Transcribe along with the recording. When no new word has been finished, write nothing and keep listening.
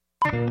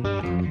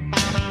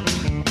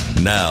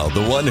Now,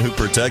 the one who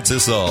protects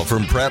us all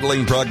from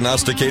prattling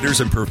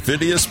prognosticators and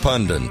perfidious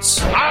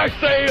pundits. I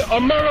say,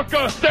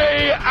 America,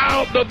 stay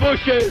out the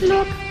bushes.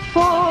 Look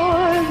for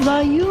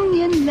the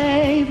Union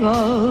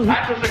naval.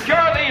 And to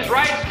secure these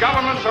rights,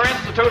 governments are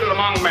instituted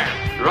among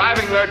men,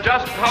 deriving their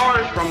just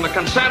powers from the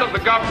consent of the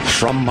government.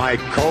 From my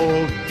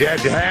cold, dead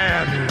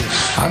hands.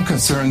 I'm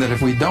concerned that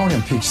if we don't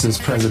impeach this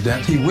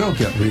president, he will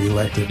get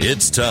reelected.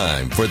 It's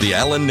time for the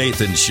Alan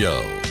Nathan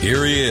Show.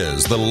 Here he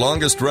is, the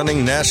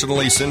longest-running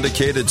nationally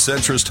syndicated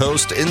centrist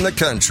host in the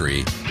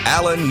country,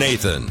 Alan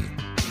Nathan.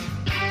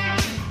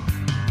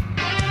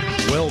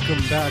 Welcome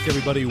back,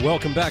 everybody.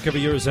 Welcome back.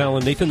 Every year is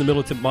Alan Nathan, the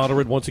militant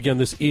moderate. Once again,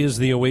 this is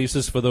the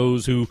oasis for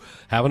those who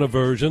have an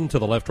aversion to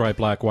the left, right,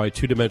 black, white,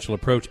 two-dimensional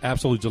approach.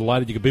 Absolutely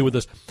delighted you could be with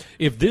us.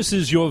 If this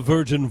is your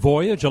virgin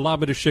voyage, allow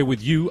me to share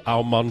with you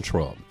our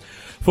mantra.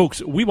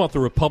 Folks, we want the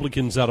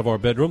Republicans out of our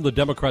bedroom, the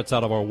Democrats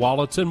out of our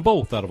wallets, and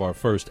both out of our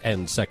First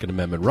and Second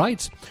Amendment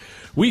rights.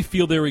 We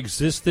feel there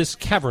exists this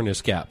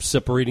cavernous gap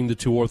separating the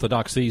two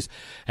orthodoxies,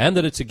 and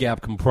that it's a gap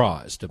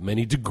comprised of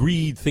many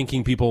degreed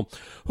thinking people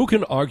who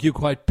can argue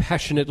quite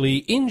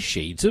passionately in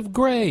shades of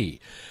gray.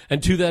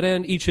 And to that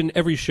end, each and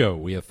every show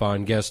we have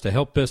fine guests to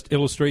help best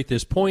illustrate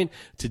this point.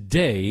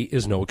 Today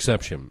is no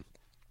exception.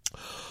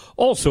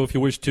 Also, if you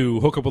wish to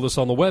hook up with us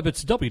on the web,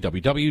 it's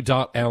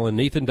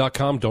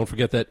www.alannathan.com. Don't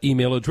forget that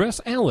email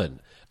address,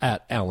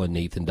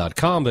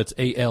 alan@alannathan.com. That's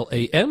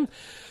ALAN.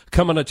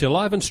 Coming at you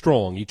live and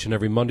strong each and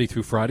every Monday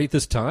through Friday at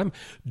this time.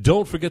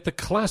 Don't forget the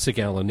classic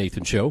Alan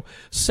Nathan Show,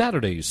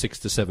 Saturdays 6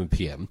 to 7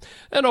 p.m.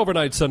 and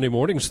overnight Sunday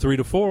mornings 3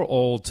 to 4,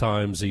 all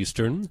times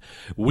Eastern.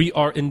 We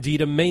are indeed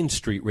a Main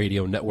Street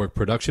Radio Network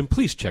production.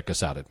 Please check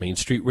us out at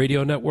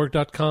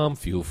mainstreetradionetwork.com.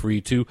 Feel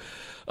free to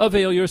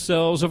avail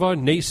yourselves of our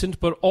nascent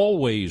but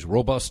always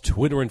robust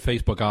Twitter and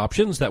Facebook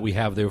options that we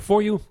have there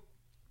for you.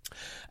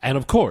 And,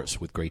 of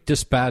course, with great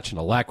dispatch and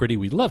alacrity,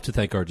 we'd love to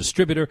thank our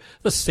distributor,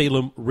 the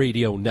Salem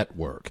Radio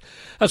Network.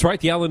 That's right,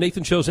 the Alan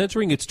Nathan Show's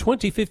entering its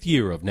 25th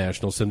year of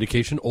national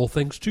syndication, all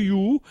thanks to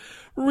you,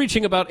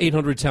 reaching about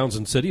 800 towns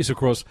and cities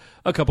across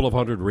a couple of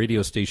hundred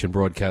radio station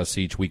broadcasts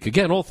each week.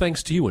 Again, all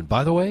thanks to you. And,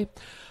 by the way,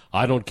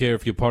 I don't care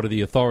if you're part of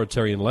the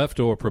authoritarian left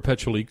or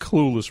perpetually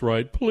clueless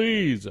right.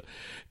 Please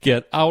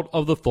get out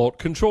of the thought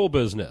control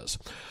business.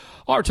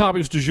 Our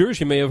topics du jour,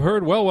 you may have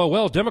heard,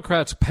 well,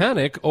 Democrats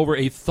panic over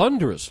a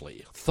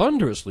thunderously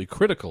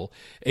critical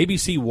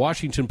ABC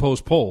Washington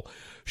Post poll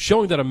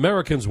showing that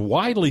Americans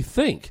widely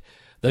think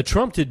that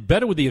Trump did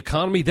better with the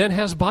economy than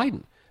has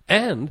Biden,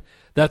 and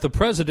that the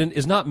president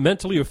is not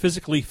mentally or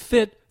physically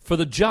fit for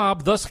the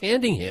job, thus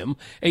handing him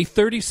a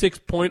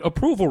 36-point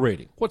approval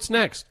rating. What's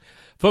next?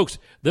 Folks,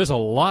 there's a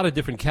lot of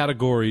different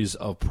categories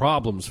of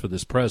problems for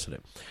this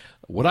president.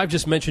 What I've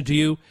just mentioned to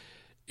you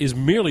is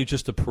merely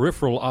just a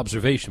peripheral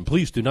observation.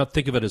 Please do not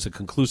think of it as a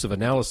conclusive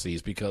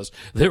analysis, because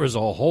there is a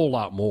whole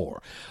lot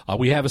more.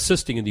 We have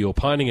assisting in the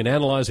opining and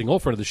analyzing, all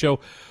friend of the show,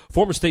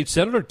 former state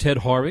senator Ted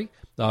Harvey,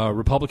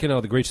 Republican out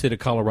of the great state of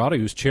Colorado.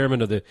 He is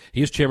chairman of the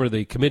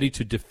committee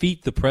to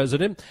defeat the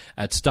president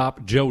at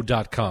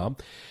StopJoe.com.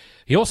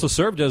 He also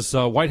served as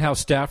White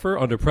House staffer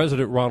under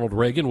President Ronald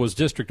Reagan, was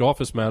district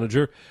office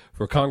manager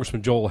for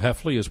Congressman Joel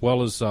Heffley, as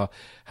well as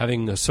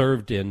having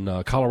served in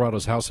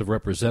Colorado's House of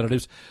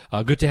Representatives.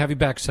 Good to have you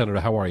back, Senator.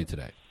 How are you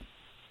today?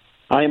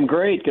 I am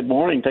great. Good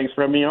morning. Thanks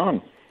for having me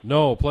on.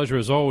 No, pleasure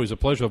as always. A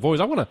pleasure of always.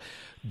 I want to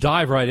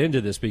dive right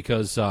into this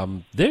because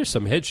there's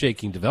some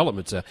head-shaking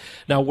developments.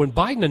 Now, when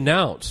Biden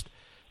announced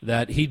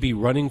that he'd be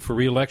running for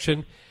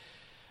re-election,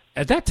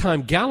 at that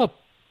time,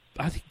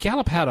 I think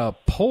Gallup had a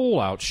poll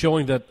out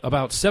showing that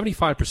about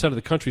 75% of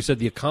the country said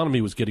the economy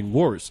was getting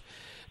worse.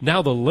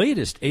 Now the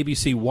latest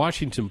ABC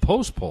Washington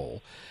Post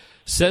poll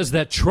says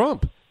that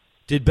Trump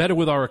did better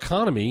with our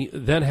economy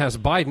than has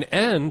Biden,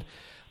 and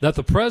that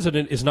the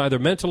president is neither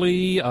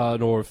mentally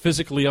nor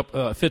physically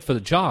fit for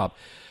the job.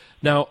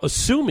 Now,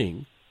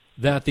 assuming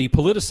that the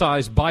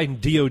politicized Biden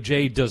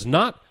DOJ does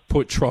not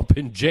put Trump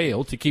in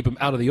jail to keep him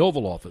out of the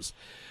Oval Office,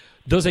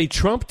 does a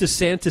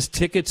Trump-DeSantis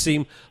ticket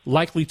seem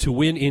likely to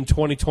win in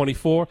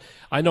 2024?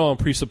 I know I'm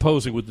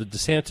presupposing with the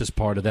DeSantis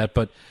part of that,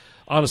 but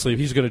honestly, if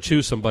he's going to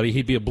choose somebody,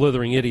 he'd be a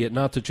blithering idiot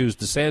not to choose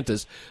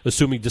DeSantis,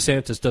 assuming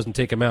DeSantis doesn't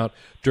take him out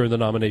during the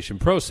nomination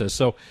process.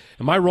 So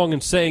am I wrong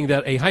in saying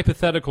that a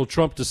hypothetical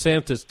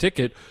Trump-DeSantis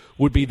ticket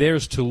would be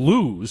theirs to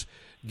lose,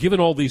 given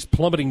all these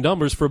plummeting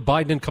numbers for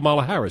Biden and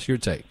Kamala Harris? Your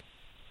take?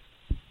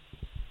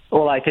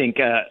 Well, I think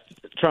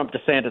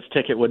Trump-DeSantis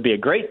ticket would be a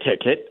great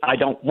ticket. I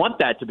don't want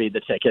that to be the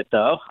ticket,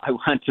 though. I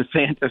want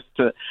DeSantis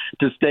to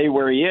stay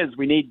where he is.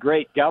 We need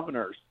great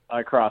governors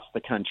across the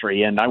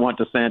country, and I want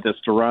DeSantis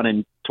to run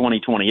in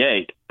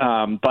 2028.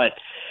 But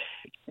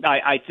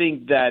I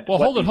think that... Well,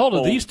 hold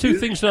it. These two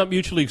things are not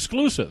mutually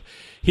exclusive.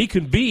 He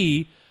can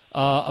be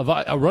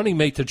a running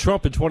mate to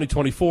Trump in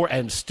 2024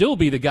 and still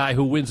be the guy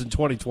who wins in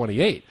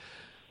 2028.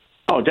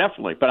 Oh,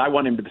 definitely. But I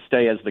want him to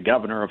stay as the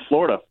governor of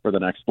Florida for the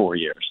next 4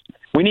 years.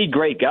 We need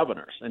great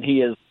governors, and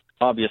he is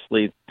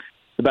obviously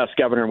the best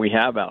governor we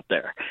have out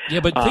there. Yeah,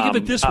 but think of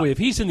it this way. If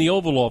he's in the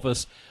Oval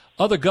Office,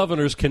 other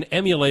governors can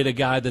emulate a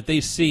guy that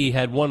they see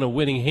had won a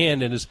winning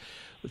hand and is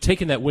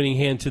taking that winning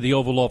hand to the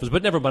Oval Office.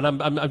 But never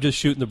mind, I'm just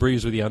shooting the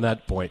breeze with you on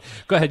that point.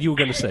 Go ahead, you were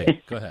going to say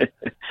it. Go ahead.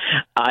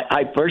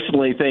 I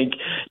personally think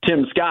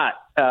Tim Scott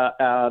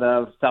out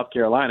of South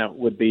Carolina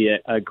would be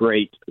a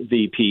great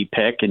VP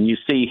pick, and you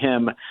see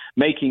him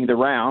making the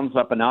rounds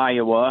up in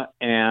Iowa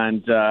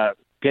and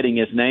getting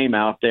his name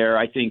out there.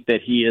 I think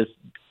that he is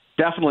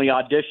definitely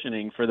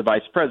auditioning for the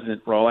vice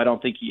president role. I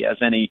don't think he has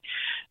any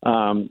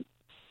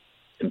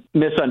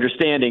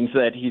misunderstandings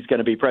that he's going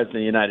to be president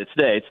of the United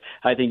States.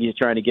 I think he's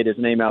trying to get his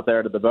name out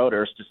there to the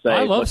voters to say,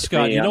 I love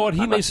Scott. You know what?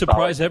 He may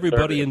surprise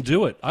everybody and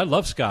do it. I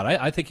love Scott.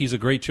 I think he's a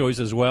great choice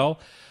as well.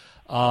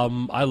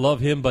 I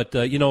love him, but,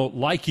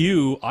 like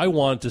you, I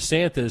want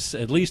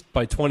DeSantis at least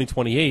by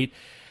 2028,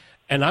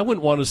 and I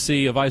wouldn't want to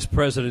see a Vice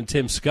President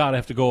Tim Scott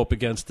have to go up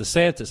against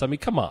DeSantis. I mean,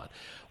 come on.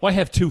 Why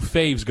have two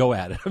faves go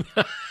at it?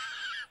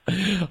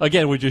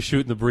 Again, we're just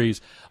shooting the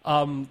breeze.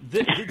 Some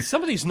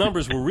of these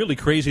numbers were really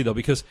crazy, though,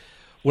 because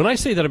when I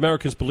say that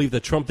Americans believe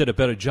that Trump did a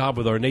better job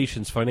with our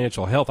nation's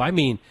financial health, I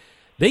mean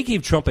they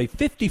gave Trump a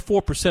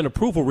 54%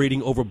 approval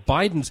rating over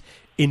Biden's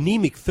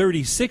anemic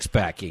 36%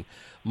 backing.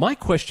 My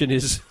question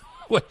is,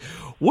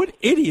 what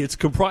idiots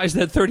comprise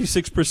that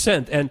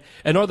 36%?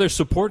 And are there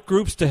support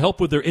groups to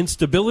help with their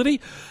instability?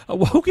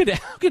 How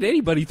could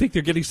anybody think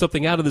they're getting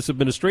something out of this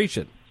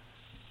administration?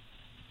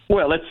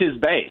 Well, it's his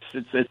base.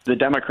 It's the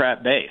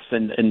Democrat base,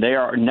 and they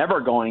are never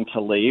going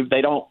to leave.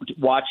 They don't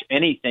watch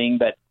anything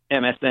but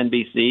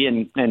MSNBC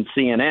and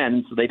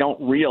CNN, so they don't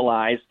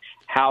realize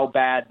how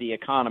bad the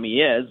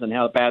economy is and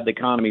how bad the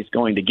economy is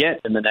going to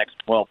get in the next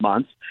 12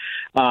 months.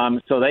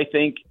 So they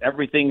think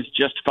everything's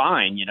just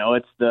fine.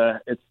 It's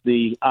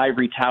the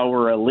ivory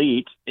tower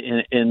elite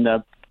in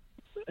the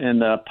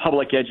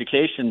public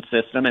education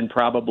system and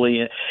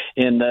probably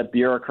in the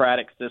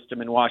bureaucratic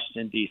system in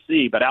Washington,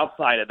 D.C. But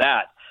outside of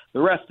that, the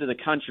rest of the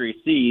country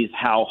sees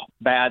how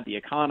bad the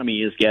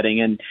economy is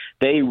getting, and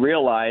they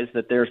realize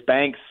that there's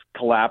banks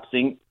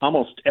collapsing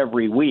almost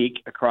every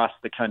week across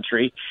the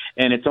country,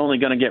 and it's only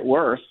going to get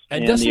worse.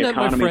 And doesn't that,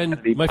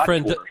 my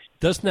friend,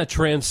 doesn't that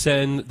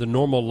transcend the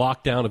normal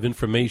lockdown of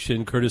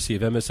information courtesy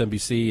of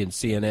MSNBC and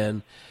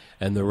CNN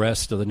and the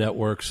rest of the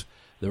networks,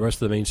 the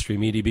rest of the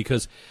mainstream media?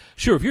 Because,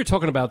 sure, if you're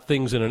talking about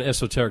things in an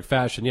esoteric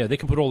fashion, yeah, they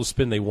can put all the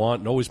spin they want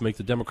and always make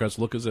the Democrats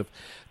look as if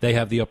they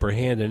have the upper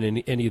hand in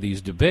any of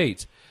these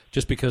debates,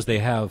 just because they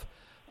have,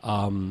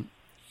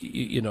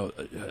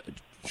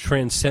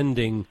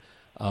 transcending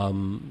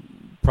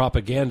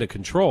propaganda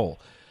control.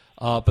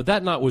 But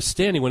that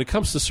notwithstanding, when it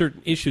comes to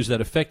certain issues that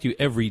affect you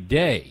every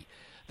day,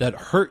 that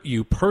hurt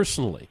you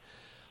personally,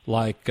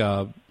 like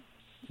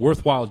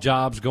worthwhile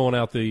jobs going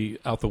out the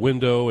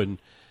window and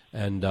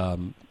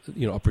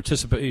a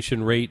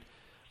participation rate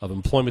of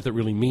employment that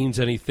really means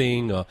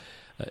anything,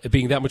 it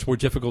being that much more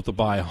difficult to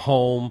buy a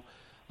home,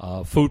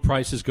 food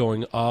prices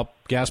going up,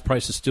 gas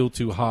prices still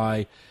too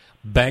high,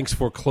 banks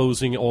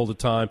foreclosing all the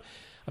time.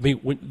 I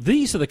mean,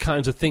 these are the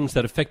kinds of things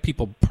that affect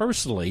people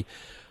personally.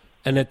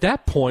 And at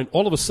that point,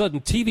 all of a sudden,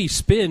 TV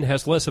spin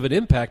has less of an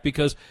impact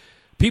because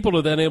people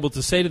are then able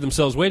to say to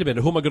themselves, wait a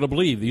minute, who am I going to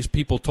believe? These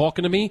people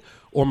talking to me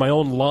or my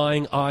own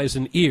lying eyes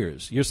and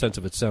ears? Your sense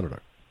of it,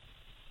 Senator.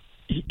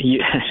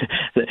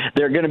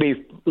 They're going to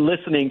be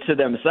listening to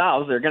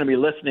themselves. They're going to be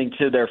listening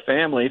to their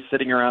families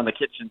sitting around the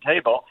kitchen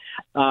table.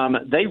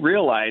 They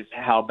realize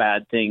how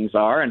bad things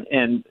are,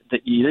 and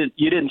that you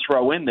didn't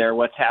throw in there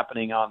what's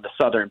happening on the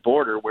southern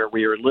border where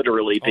we are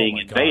literally being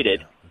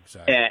invaded. Yeah,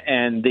 exactly.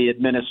 And the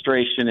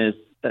administration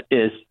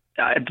is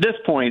at this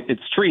point,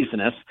 it's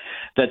treasonous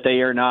that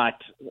they are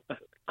not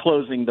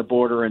closing the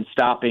border and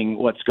stopping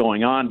what's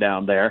going on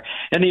down there.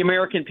 And the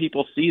American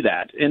people see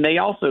that. And they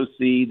also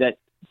see that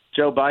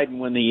Joe Biden,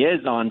 when he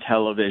is on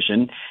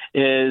television,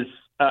 is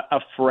a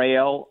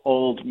frail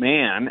old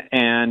man,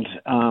 and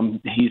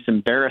he's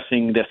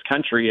embarrassing this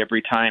country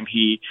every time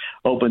he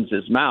opens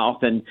his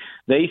mouth. And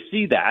they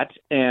see that,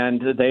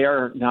 and they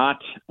are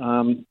not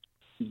going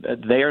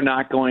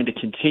to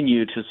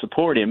continue to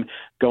support him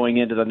going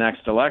into the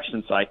next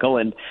election cycle.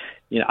 And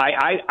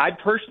I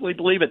personally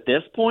believe at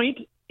this point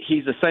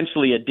he's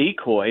essentially a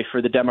decoy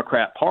for the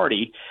Democrat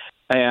Party.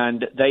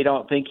 And they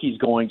don't think he's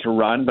going to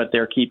run, but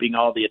they're keeping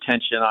all the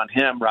attention on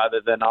him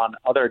rather than on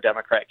other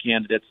Democrat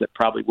candidates that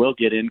probably will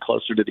get in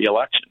closer to the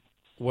election.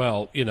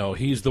 Well,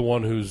 he's the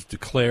one who's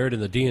declared,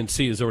 and the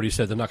DNC has already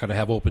said they're not going to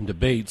have open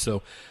debate,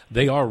 so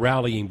they are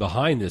rallying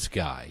behind this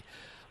guy.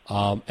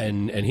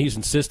 And he's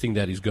insisting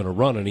that he's going to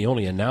run, and he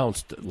only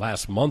announced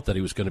last month that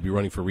he was going to be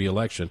running for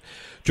re-election.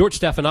 George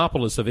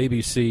Stephanopoulos of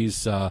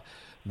ABC's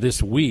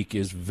This Week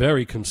is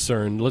very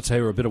concerned. Let's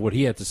hear a bit of what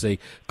he had to say.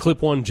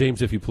 Clip one,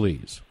 James, if you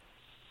please.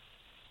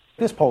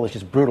 This poll is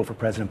just brutal for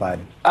President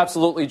Biden.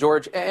 Absolutely,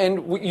 George.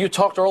 And you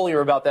talked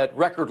earlier about that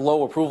record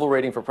low approval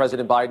rating for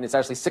President Biden. It's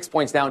actually 6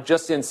 points down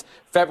just since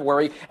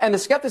February. And the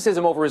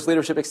skepticism over his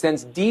leadership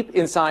extends deep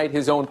inside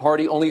his own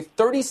party. Only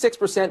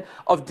 36%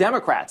 of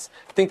Democrats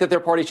think that their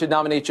party should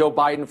nominate Joe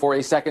Biden for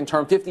a second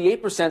term.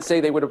 58% say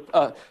they would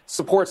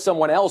support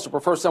someone else or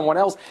prefer someone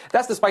else.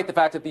 That's despite the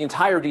fact that the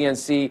entire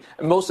DNC,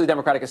 most of the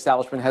Democratic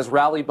establishment, has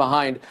rallied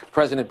behind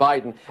President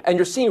Biden. And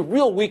you're seeing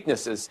real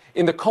weaknesses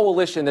in the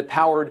coalition that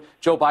powered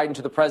Joe Biden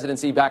to the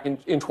presidency back in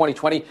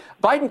 2020.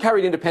 Biden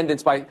carried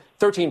independents by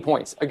 13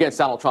 points against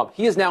Donald Trump.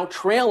 He is now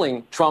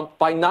trailing Trump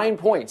by 9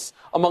 points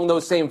among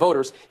those same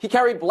voters. He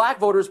carried black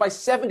voters by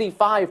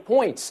 75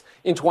 points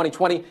in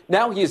 2020.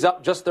 Now he is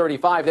up just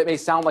 35. That may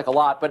sound like a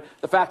lot, but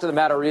the fact of the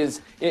matter is,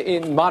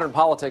 in modern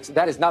politics,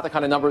 that is not the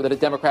kind of number that a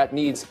Democrat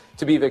needs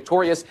to be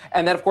victorious.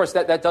 And then, of course,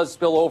 that does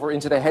spill over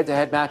into the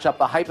head-to-head matchup,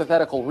 the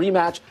hypothetical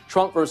rematch,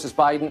 Trump versus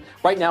Biden.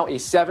 Right now, a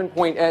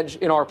 7-point edge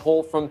in our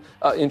poll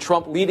in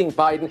Trump leading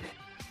Biden.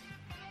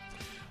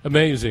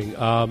 Amazing.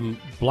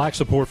 Black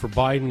support for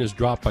Biden has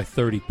dropped by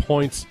 30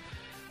 points.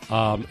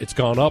 It's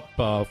gone up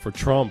for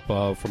Trump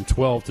from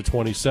 12 to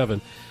 27.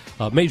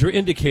 Major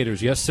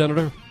indicators, yes,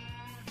 Senator?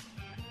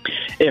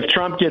 If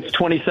Trump gets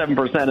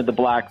 27% of the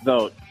black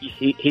vote,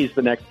 he's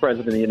the next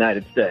president of the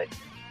United States.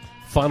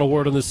 Final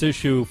word on this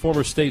issue,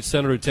 former State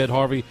Senator Ted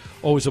Harvey.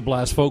 Always a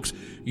blast, folks.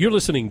 You're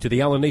listening to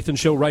The Alan Nathan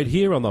Show right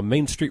here on the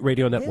Main Street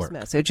Radio Network. This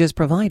message is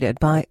provided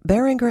by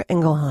Boehringer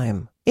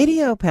Ingelheim.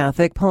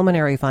 Idiopathic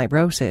pulmonary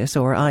fibrosis,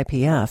 or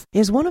IPF,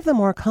 is one of the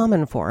more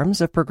common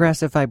forms of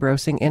progressive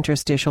fibrosing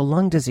interstitial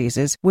lung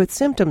diseases, with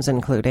symptoms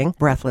including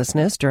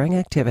breathlessness during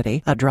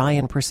activity, a dry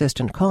and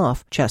persistent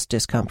cough, chest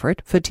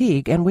discomfort,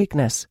 fatigue, and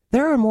weakness.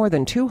 There are more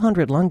than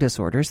 200 lung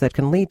disorders that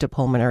can lead to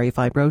pulmonary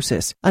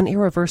fibrosis, an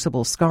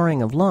irreversible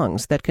scarring of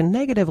lungs that can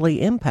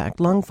negatively impact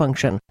lung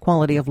function,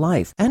 quality of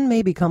life, and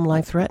may become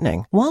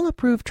life-threatening. While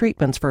approved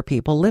treatments for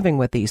people living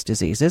with these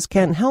diseases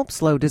can help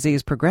slow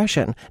disease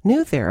progression,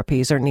 new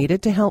therapies are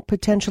needed to help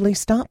potentially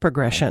stop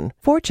progression.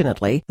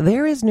 Fortunately,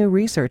 there is new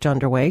research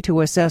underway to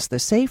assess the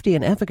safety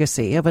and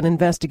efficacy of an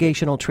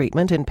investigational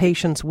treatment in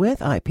patients with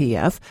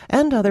IPF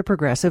and other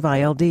progressive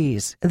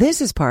ILDs.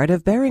 This is part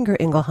of Boehringer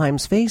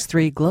Ingelheim's Phase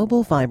 3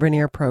 Global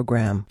Fibroneer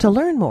program. To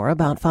learn more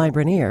about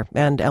Fibroneer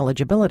and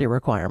eligibility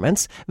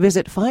requirements,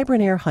 visit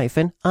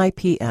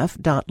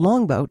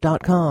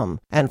fibroneer-ipf.longboat.com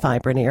and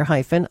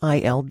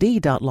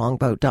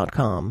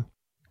fibroneer-ild.longboat.com.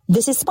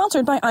 This is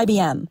sponsored by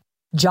IBM.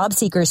 Job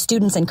seekers,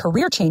 students, and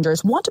career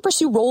changers want to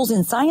pursue roles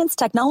in science,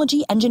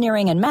 technology,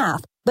 engineering, and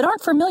math, but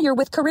aren't familiar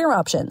with career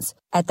options.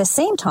 At the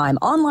same time,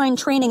 online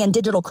training and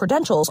digital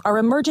credentials are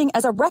emerging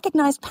as a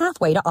recognized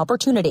pathway to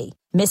opportunity.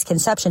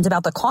 Misconceptions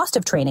about the cost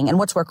of training and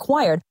what's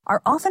required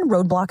are often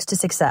roadblocks to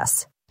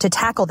success. To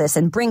tackle this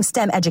and bring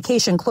STEM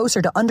education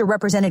closer to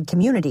underrepresented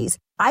communities,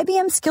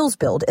 IBM Skills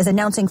Build is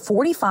announcing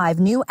 45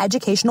 new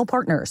educational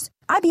partners.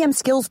 IBM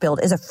Skills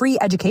Build is a free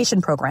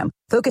education program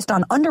focused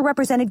on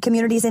underrepresented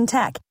communities in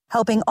tech,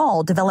 helping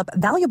all develop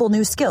valuable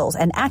new skills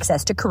and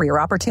access to career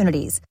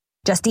opportunities.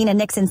 Justina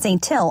Nixon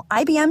St. Till,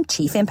 IBM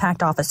Chief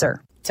Impact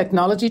Officer.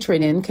 Technology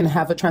training can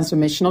have a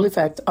transformational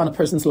effect on a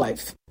person's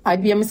life.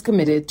 IBM is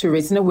committed to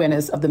raising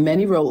awareness of the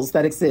many roles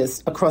that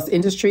exist across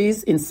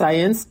industries in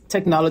science,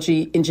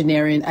 technology,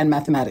 engineering, and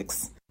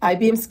mathematics.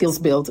 IBM Skills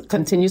Build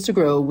continues to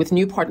grow with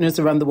new partners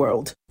around the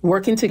world,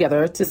 working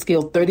together to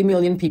skill 30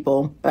 million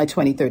people by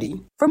 2030.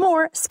 For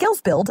more,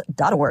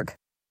 skillsbuild.org.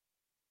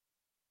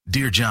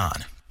 Dear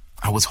John,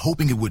 I was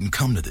hoping it wouldn't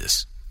come to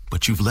this,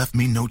 but you've left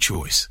me no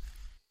choice.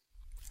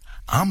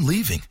 I'm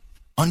leaving.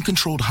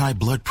 Uncontrolled high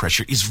blood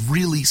pressure is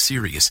really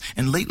serious,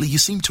 and lately you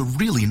seem to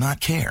really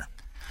not care.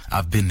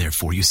 I've been there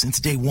for you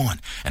since day one,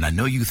 and I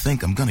know you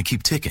think I'm going to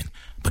keep ticking.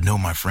 But no,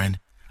 my friend,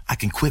 I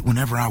can quit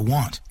whenever I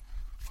want.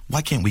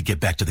 Why can't we get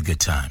back to the good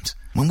times,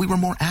 when we were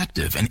more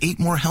active and ate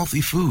more healthy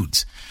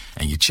foods,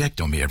 and you checked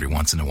on me every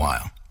once in a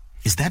while?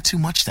 Is that too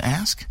much to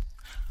ask?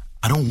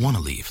 I don't want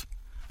to leave,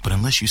 but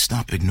unless you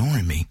stop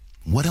ignoring me,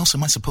 what else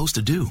am I supposed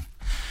to do?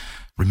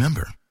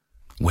 Remember,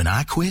 when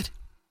I quit,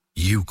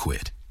 you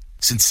quit.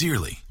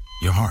 Sincerely,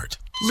 your heart.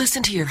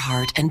 Listen to your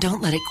heart and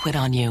don't let it quit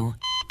on you.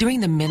 Doing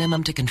the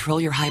minimum to control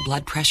your high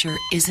blood pressure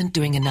isn't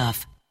doing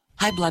enough.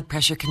 High blood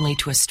pressure can lead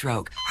to a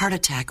stroke, heart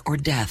attack, or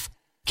death.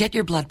 Get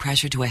your blood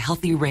pressure to a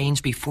healthy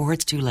range before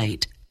it's too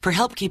late. For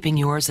help keeping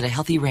yours at a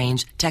healthy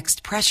range,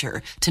 text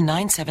PRESSURE to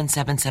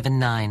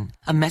 97779.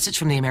 A message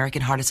from the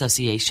American Heart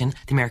Association,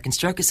 the American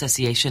Stroke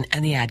Association,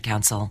 and the Ad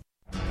Council.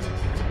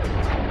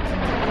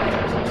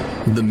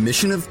 The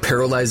mission of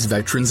Paralyzed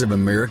Veterans of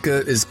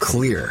America is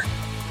clear.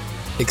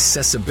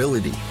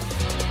 Accessibility.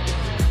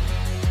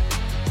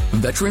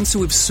 Veterans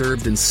who have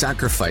served and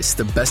sacrificed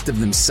the best of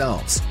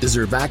themselves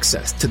deserve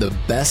access to the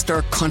best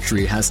our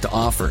country has to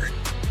offer.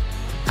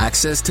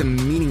 Access to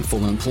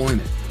meaningful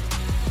employment.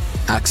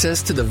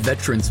 Access to the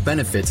veterans'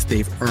 benefits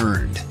they've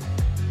earned.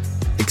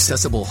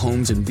 Accessible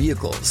homes and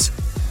vehicles.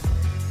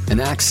 And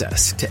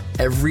access to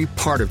every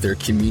part of their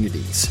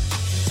communities.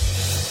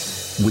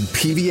 With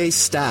PVA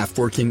staff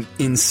working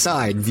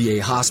inside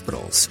VA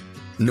hospitals,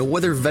 No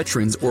other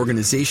veterans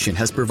organization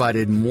has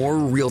provided more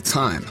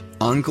real-time,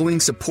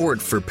 ongoing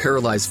support for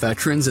paralyzed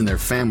veterans and their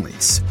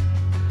families.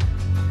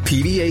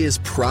 PVA is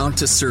proud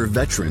to serve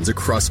veterans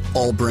across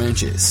all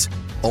branches,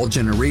 all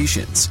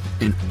generations,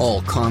 and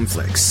all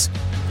conflicts.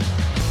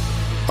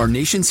 Our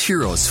nation's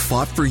heroes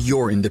fought for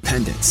your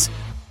independence.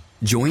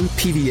 Join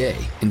PVA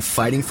in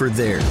fighting for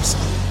theirs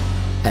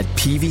at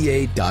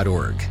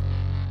PVA.org.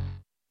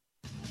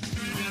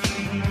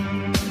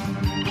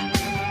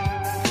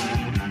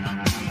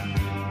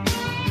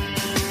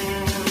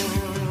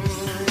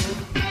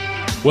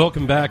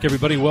 Welcome back,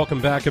 everybody.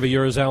 Welcome back. Every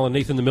year is Alan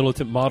Nathan, the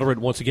militant moderate.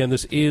 Once again,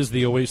 this is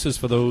the oasis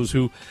for those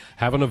who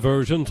have an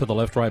aversion to the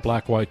left-right,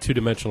 black-white,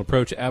 two-dimensional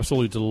approach.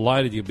 Absolutely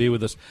delighted you to be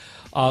with us.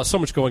 So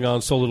much going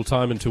on, so little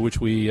time into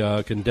which we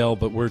can delve,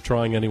 but we're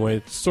trying anyway.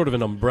 It's sort of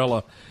an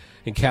umbrella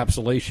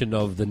encapsulation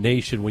of the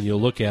nation when you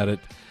look at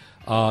it.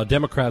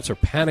 Democrats are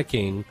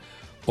panicking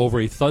over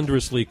a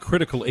thunderously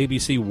critical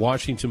ABC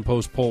Washington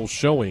Post poll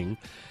showing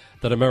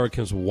that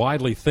Americans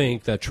widely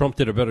think that Trump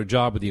did a better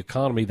job with the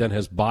economy than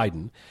has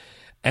Biden,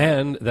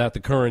 and that the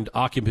current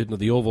occupant of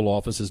the Oval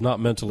Office is not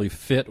mentally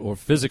fit or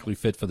physically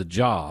fit for the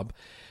job.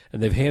 And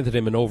they've handed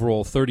him an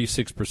overall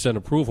 36%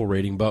 approval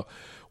rating. But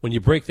when you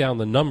break down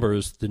the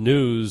numbers, the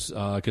news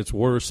gets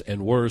worse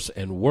and worse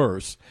and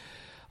worse.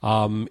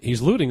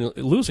 He's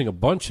losing a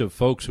bunch of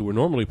folks who were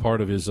normally part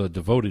of his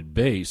devoted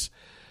base.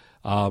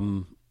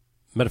 Matter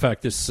of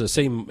fact, this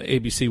same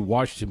ABC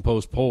Washington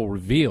Post poll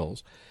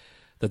reveals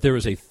that there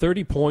is a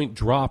 30-point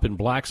drop in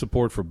black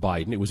support for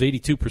Biden. It was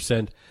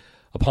 82%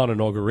 upon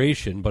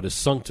inauguration, but has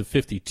sunk to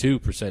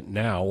 52%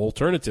 now.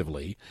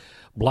 Alternatively,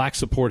 black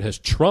support has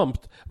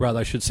trumped, rather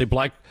I should say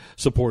black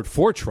support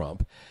for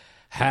Trump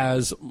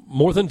has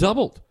more than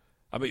doubled.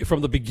 I mean,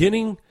 from the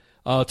beginning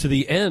to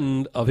the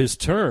end of his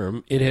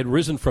term, it had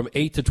risen from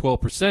 8 to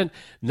 12%.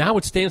 Now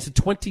it stands at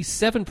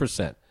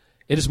 27%.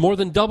 It has more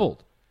than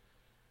doubled.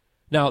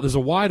 Now, there's a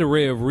wide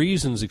array of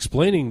reasons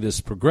explaining this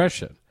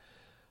progression,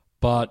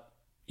 but,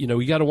 you know,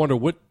 you got to wonder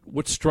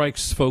what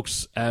strikes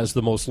folks as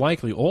the most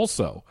likely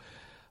also.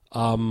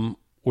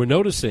 We're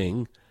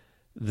noticing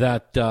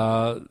that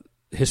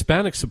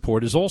Hispanic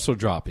support is also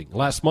dropping.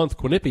 Last month,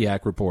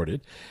 Quinnipiac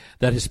reported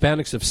that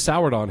Hispanics have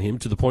soured on him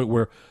to the point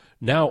where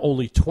now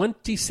only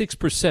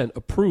 26%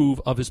 approve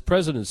of his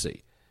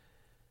presidency.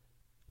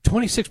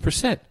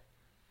 26%.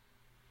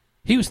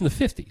 He was in the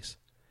 50s.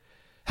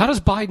 How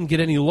does Biden get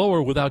any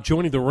lower without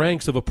joining the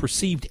ranks of a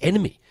perceived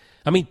enemy?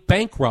 I mean,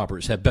 bank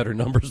robbers have better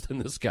numbers than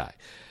this guy.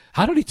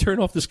 How did he turn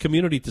off this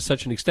community to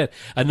such an extent?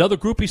 Another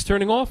group he's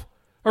turning off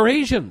are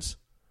Asians.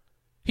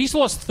 He's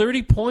lost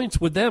 30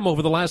 points with them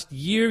over the last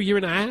year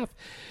and a half.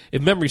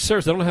 If memory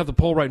serves, I don't have the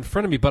poll right in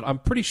front of me, but I'm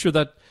pretty sure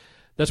that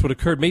that's what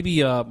occurred.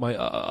 Maybe my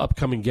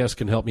upcoming guest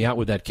can help me out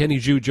with that. Kenny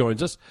Zhu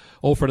joins us,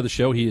 old friend of the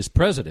show. He is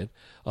president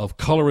of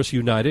Colorists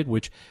United,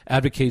 which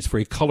advocates for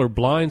a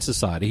colorblind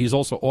society. He's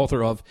also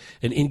author of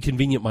An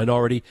Inconvenient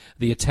Minority,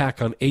 The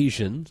Attack on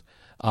Asians.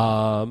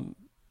 And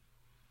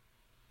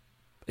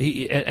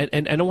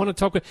I want to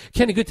talk with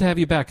Kenny. Good to have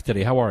you back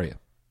today. How are you?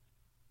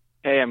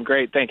 Hey, I'm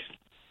great. Thanks.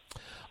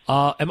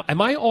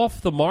 Am I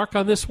off the mark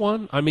on this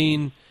one? I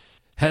mean,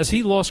 has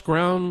he lost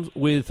ground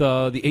with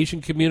the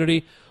Asian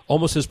community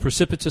almost as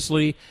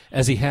precipitously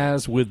as he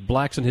has with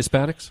blacks and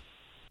Hispanics?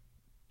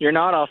 You're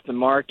not off the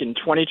mark. In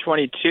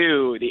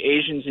 2022, the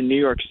Asians in New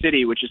York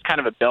City, which is kind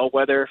of a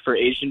bellwether for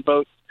Asian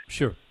votes,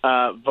 sure,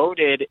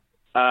 voted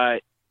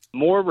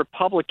more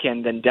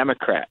Republican than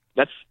Democrat.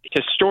 That's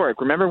historic.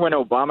 Remember when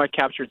Obama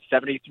captured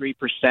 73%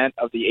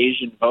 of the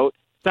Asian vote?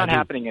 It's not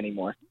happening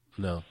anymore.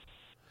 No.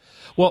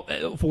 Well,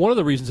 for one of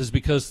the reasons is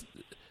because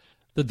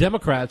the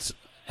Democrats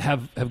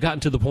have gotten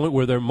to the point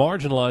where they're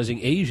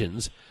marginalizing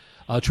Asians,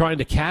 trying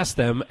to cast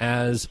them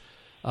as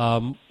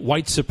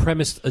white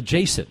supremacist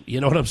adjacent. You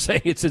know what I'm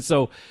saying? It's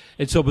so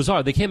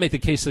bizarre. They can't make the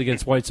case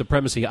against white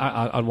supremacy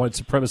on white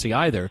supremacy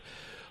either,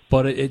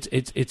 but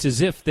it's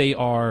as if they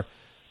are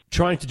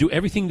trying to do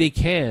everything they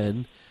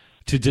can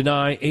to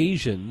deny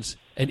Asians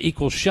an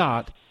equal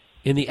shot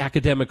in the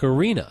academic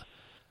arena.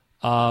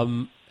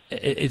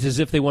 It's as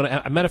if they want to.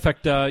 As a matter of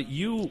fact,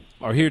 you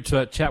are here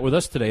to chat with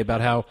us today about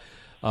how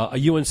a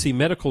UNC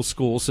medical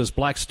school says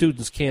black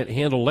students can't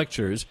handle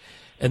lectures,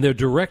 and their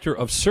director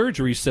of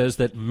surgery says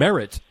that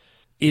merit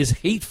is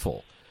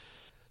hateful.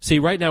 See,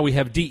 right now we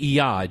have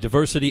DEI,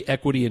 diversity,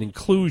 equity, and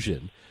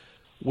inclusion,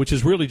 which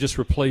is really just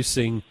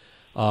replacing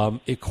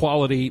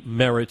equality,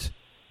 merit,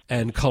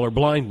 and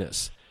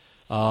colorblindness.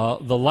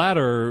 The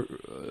latter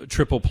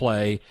triple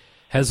play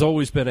has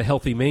always been a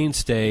healthy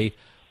mainstay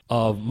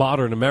of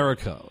modern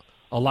America.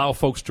 Allow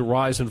folks to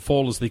rise and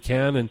fall as they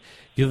can and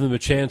give them a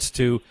chance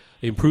to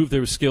improve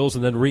their skills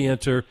and then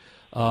re-enter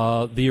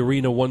the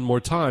arena one more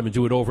time and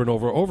do it over and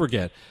over and over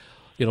again.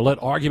 You know,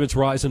 let arguments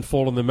rise and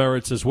fall on the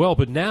merits as well.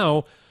 But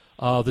now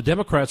the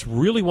Democrats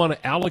really want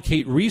to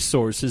allocate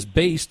resources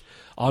based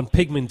on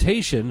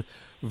pigmentation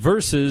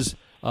versus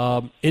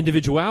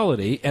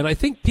individuality. And I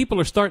think people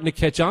are starting to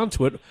catch on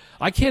to it.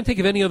 I can't think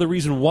of any other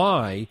reason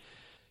why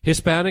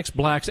Hispanics,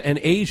 blacks, and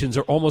Asians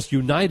are almost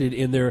united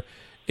in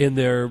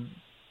their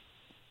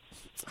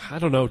I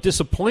don't know,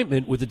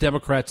 disappointment with the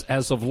Democrats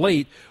as of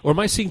late, or am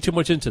I seeing too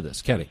much into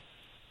this, Kenny?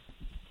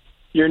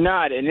 You're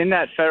not. And in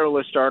that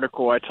Federalist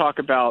article, I talk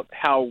about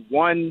how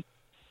he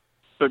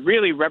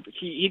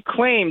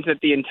claims that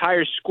the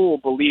entire school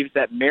believes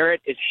that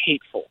merit is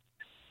hateful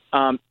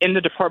in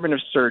the Department of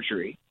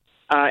Surgery.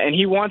 And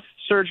he wants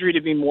surgery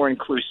to be more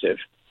inclusive.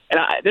 And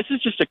this is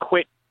just a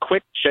quick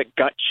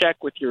gut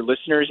check with your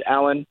listeners,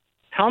 Alan.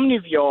 How many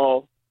of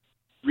y'all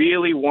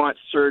really want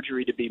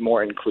surgery to be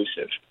more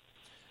inclusive?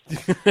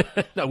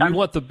 No, we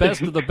want the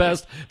best of the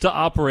best to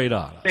operate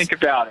on us. Think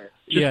about it.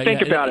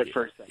 Think about it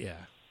for a second.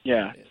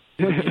 Yeah.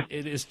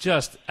 It is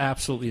just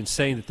absolutely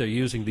insane that they're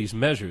using these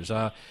measures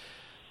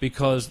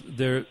because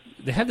they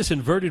have this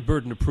inverted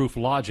burden of proof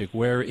logic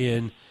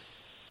wherein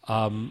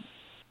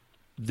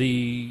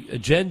the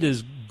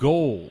agenda's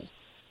goal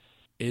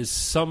is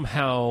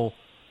somehow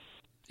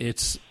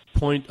its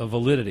point of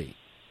validity.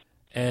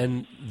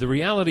 And the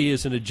reality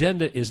is an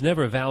agenda is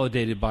never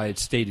validated by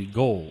its stated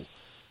goal,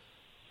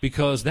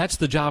 because that's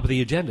the job of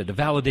the agenda, to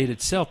validate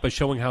itself by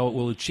showing how it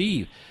will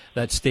achieve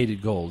that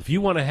stated goal. If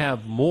you want to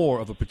have more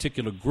of a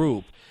particular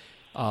group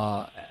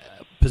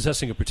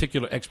possessing a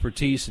particular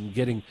expertise and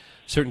getting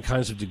certain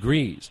kinds of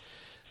degrees,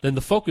 then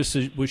the focus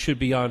should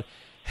be on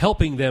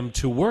helping them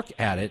to work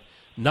at it,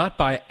 not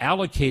by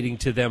allocating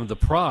to them the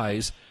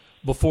prize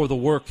before the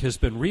work has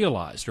been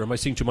realized. Or am I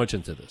seeing too much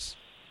into this?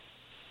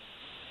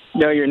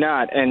 No, you're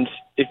not. And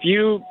if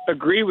you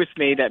agree with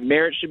me that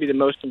merit should be the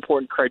most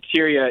important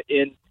criteria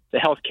in the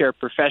healthcare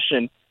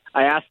profession,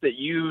 I ask that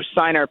you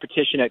sign our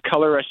petition at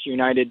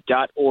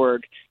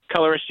colorusunited.org,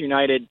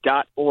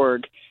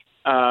 colorusunited.org,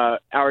 our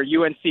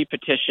UNC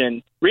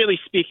petition, really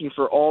speaking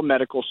for all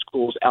medical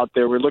schools out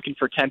there. We're looking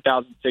for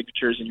 10,000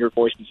 signatures, and your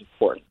voice is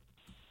important.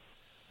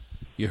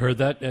 You heard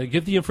that?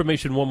 Give the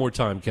information one more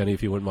time, Kenny,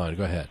 if you wouldn't mind.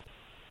 Go ahead.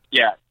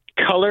 Yeah,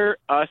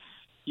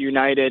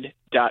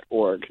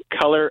 colorusunited.org,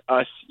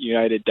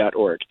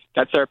 colorusunited.org.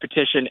 That's our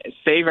petition.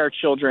 Save our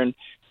children,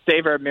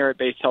 save our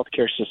merit-based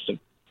healthcare system.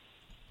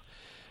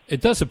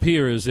 It does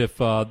appear as if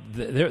I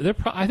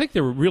think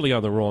they're really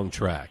on the wrong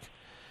track.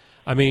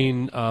 I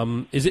mean,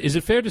 is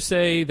it fair to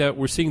say that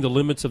we're seeing the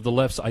limits of the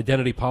left's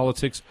identity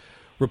politics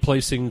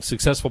replacing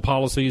successful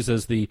policies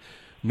as the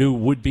new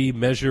would-be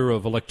measure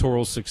of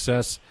electoral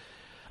success?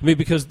 I mean,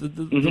 because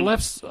the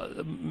left's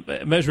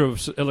measure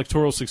of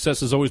electoral success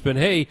has always been,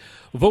 hey,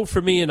 vote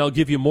for me and I'll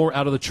give you more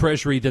out of the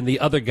treasury than the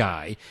other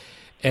guy.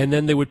 And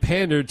then they would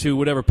pander to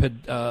whatever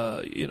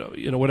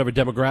whatever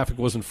demographic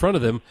was in front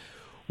of them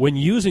when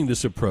using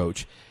this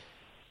approach.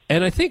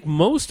 And I think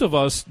most of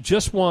us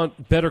just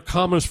want better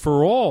commerce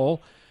for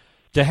all,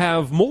 to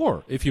have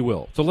more, if you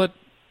will, to let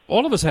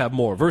all of us have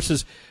more,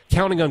 versus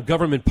counting on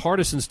government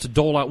partisans to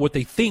dole out what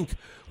they think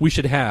we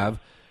should have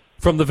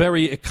from the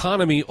very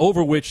economy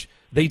over which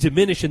they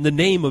diminish in the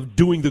name of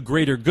doing the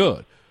greater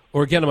good.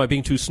 Or again, am I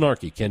being too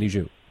snarky, Kenny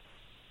Zhu?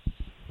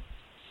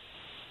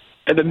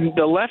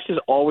 The left has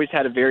always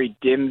had a very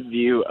dim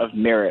view of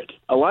merit.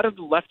 A lot of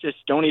the leftists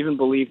don't even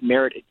believe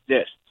merit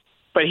exists.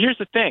 But here's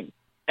the thing.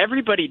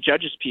 Everybody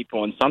judges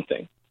people on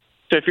something.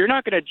 So if you're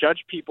not going to judge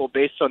people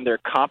based on their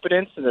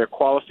competence and their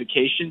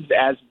qualifications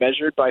as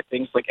measured by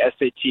things like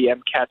SAT,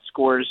 MCAT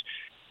scores,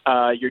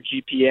 your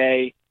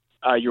GPA,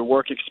 your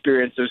work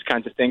experience, those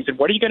kinds of things, then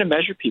what are you going to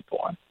measure people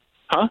on?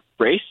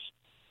 Race?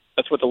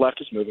 That's what the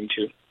left is moving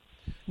to.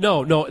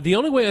 No. The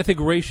only way I think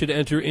race should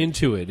enter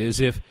into it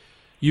is if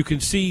you can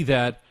see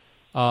that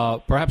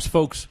perhaps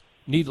folks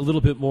need a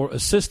little bit more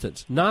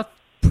assistance, not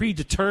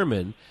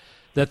predetermine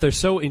that they're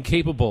so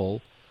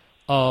incapable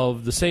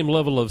of the same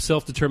level of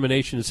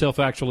self-determination and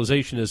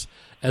self-actualization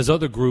as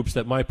other groups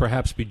that might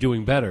perhaps be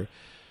doing better.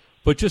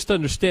 But just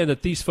understand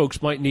that these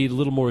folks might need a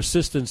little more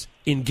assistance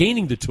in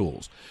gaining the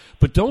tools.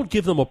 But don't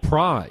give them a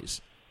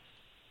prize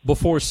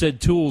before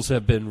said tools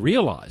have been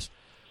realized.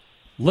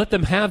 Let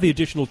them have the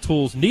additional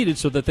tools needed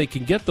so that they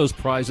can get those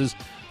prizes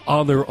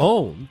on their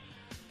own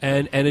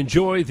and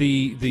enjoy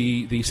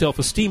the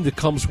self-esteem that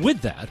comes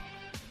with that.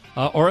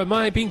 Or am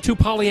I being too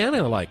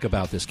Pollyanna-like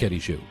about this, Kenny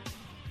Zhu?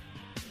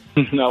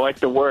 No, I like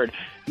the word.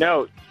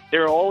 No,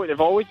 there have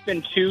always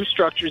been two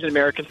structures in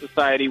American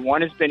society.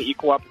 One has been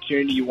equal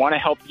opportunity. You want to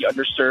help the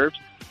underserved,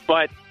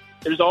 but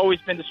there's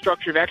always been the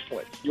structure of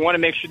excellence. You want to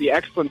make sure the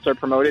excellence are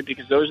promoted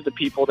because those are the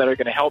people that are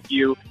going to help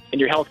you in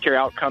your healthcare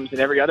outcomes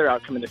and every other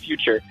outcome in the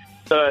future.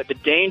 The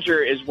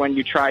danger is when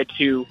you try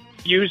to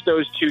fuse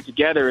those two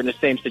together in the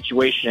same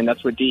situation, and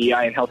that's what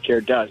DEI and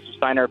healthcare does. So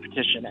sign our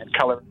petition at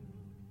color.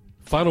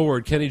 Final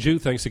word, Kenny Zhu,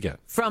 thanks again.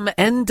 From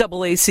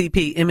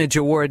NAACP Image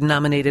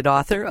Award-nominated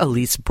author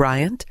Elise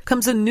Bryant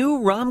comes a new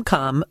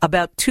rom-com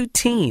about two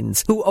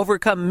teens who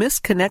overcome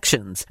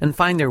misconnections and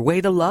find their way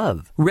to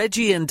love.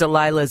 Reggie and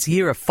Delilah's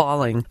Year of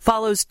Falling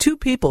follows two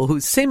people who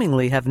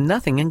seemingly have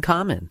nothing in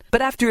common,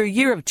 but after a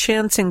year of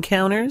chance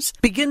encounters,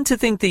 begin to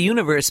think the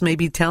universe may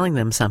be telling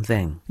them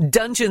something.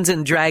 Dungeons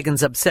and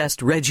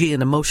Dragons-obsessed Reggie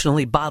and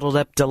emotionally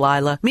bottled-up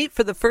Delilah meet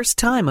for the first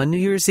time on New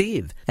Year's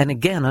Eve and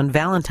again on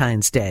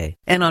Valentine's Day.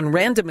 And on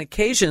random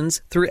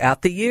occasions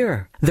throughout the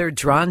year. They're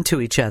drawn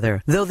to each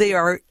other, though they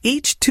are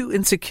each too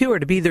insecure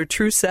to be their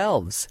true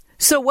selves.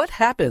 So what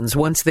happens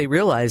once they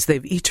realize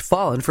they've each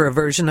fallen for a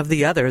version of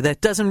the other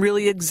that doesn't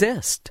really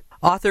exist?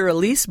 Author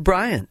Elise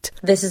Bryant.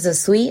 This is a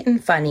sweet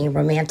and funny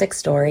romantic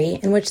story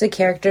in which the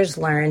characters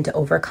learn to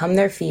overcome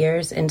their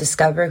fears and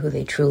discover who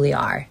they truly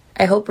are.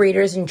 I hope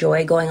readers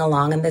enjoy going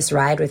along on this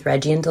ride with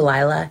Reggie and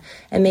Delilah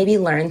and maybe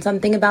learn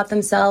something about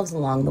themselves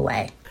along the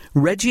way.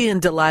 Reggie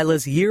and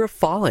Delilah's Year of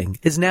Falling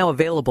is now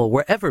available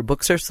wherever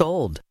books are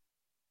sold.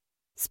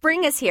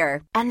 Spring is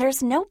here, and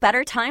there's no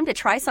better time to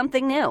try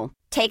something new.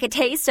 Take a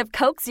taste of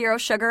Coke Zero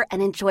Sugar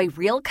and enjoy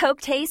real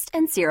Coke taste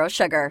and zero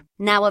sugar.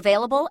 Now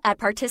available at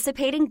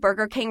participating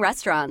Burger King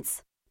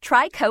restaurants.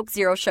 Try Coke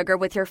Zero Sugar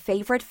with your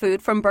favorite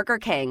food from Burger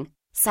King.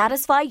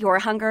 Satisfy your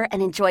hunger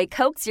and enjoy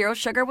Coke Zero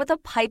Sugar with a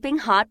piping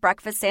hot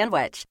breakfast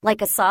sandwich,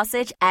 like a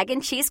sausage, egg,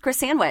 and cheese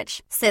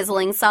croissant.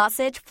 Sizzling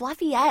sausage,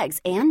 fluffy eggs,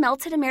 and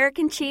melted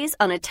American cheese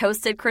on a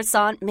toasted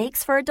croissant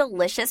makes for a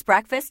delicious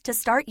breakfast to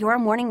start your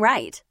morning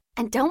right.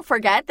 And don't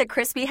forget the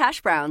crispy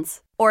hash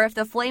browns. Or if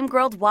the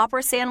flame-grilled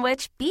Whopper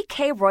sandwich,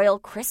 BK Royal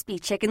Crispy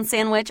Chicken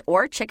Sandwich,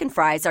 or chicken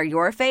fries are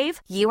your fave,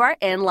 you are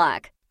in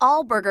luck.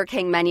 All Burger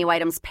King menu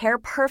items pair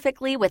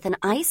perfectly with an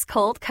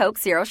ice-cold Coke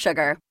Zero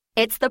Sugar.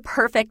 It's the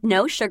perfect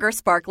no-sugar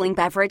sparkling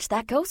beverage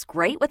that goes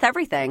great with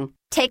everything.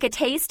 Take a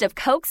taste of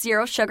Coke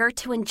Zero Sugar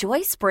to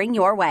enjoy spring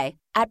your way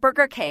at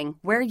Burger King,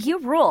 where you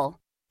rule.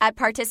 At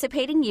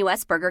participating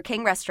U.S. Burger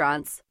King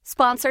restaurants.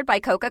 Sponsored by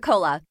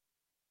Coca-Cola.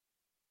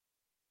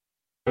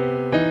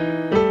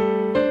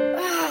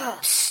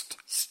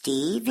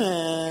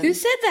 Steven. Who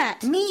said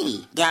that?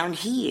 Me, down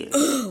here.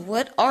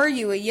 What are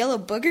you, a yellow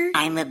booger?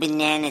 I'm a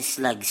banana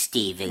slug,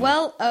 Steven.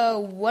 Well,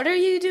 what are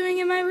you doing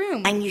in my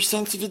room? I'm your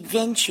sense of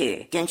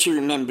adventure. Don't you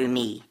remember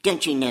me?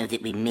 Don't you know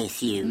that we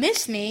miss you?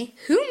 Miss me?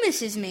 Who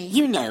misses me?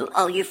 You know,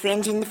 all your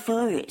friends in the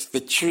forest. The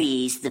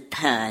trees, the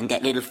pond,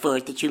 that little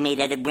fort that you made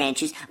out of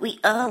branches. We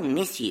all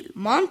miss you.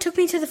 Mom took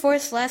me to the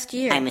forest last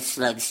year. I'm a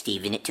slug,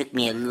 Steven. It took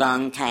me a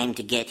long time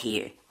to get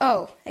here.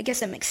 Oh, I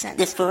guess that makes sense.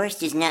 The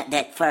forest is not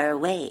that far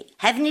away.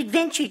 Have an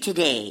adventure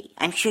today.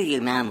 I'm sure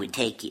your mom would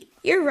take you.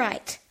 You're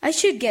right. I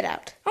should get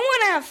out. I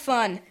want to have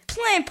fun.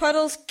 Play in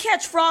puddles,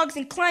 catch frogs,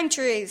 and climb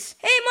trees.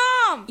 Hey,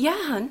 Mom! Yeah,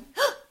 hon?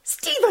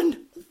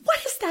 Steven,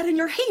 what is that in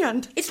your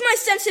hand? It's my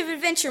sense of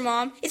adventure,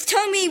 Mom. It's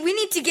telling me we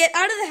need to get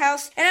out of the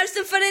house and have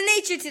some fun in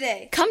nature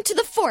today. Come to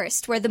the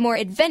forest where the more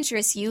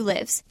adventurous you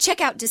lives. Check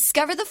out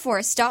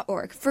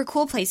discovertheforest.org for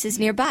cool places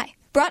nearby.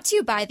 Brought to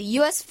you by the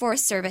U.S.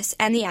 Forest Service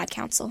and the Ad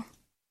Council.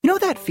 You know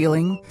that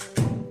feeling?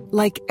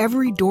 Like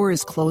every door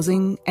is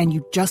closing and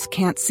you just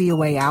can't see a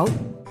way out?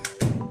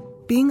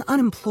 Being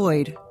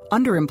unemployed,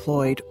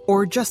 underemployed,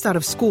 or just out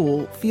of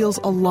school feels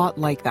a lot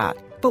like that.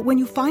 But when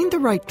you find the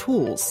right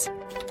tools,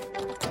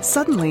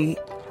 suddenly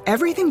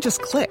everything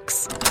just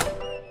clicks.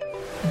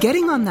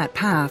 Getting on that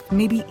path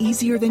may be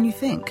easier than you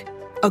think.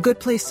 A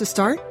good place to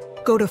start?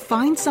 Go to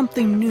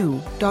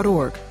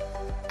findsomethingnew.org.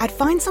 At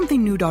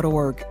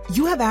findsomethingnew.org,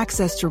 you have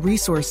access to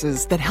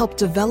resources that help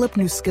develop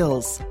new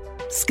skills.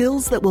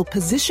 Skills that will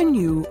position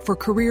you for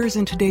careers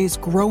in today's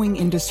growing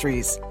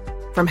industries,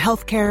 from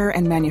healthcare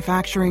and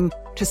manufacturing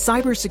to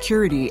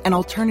cybersecurity and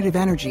alternative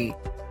energy.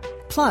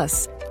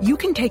 Plus, you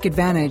can take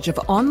advantage of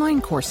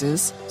online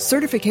courses,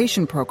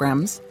 certification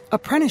programs,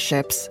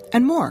 apprenticeships,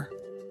 and more.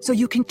 So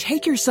you can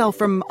take yourself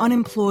from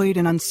unemployed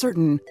and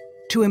uncertain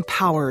to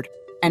empowered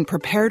and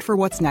prepared for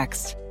what's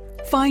next.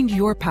 Find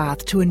your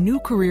path to a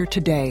new career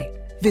today.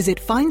 Visit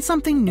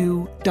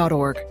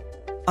findsomethingnew.org.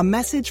 A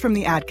message from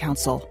the Ad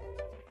Council.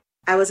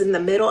 I was in the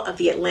middle of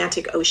the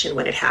Atlantic Ocean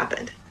when it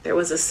happened. There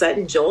was a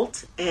sudden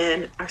jolt,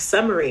 and our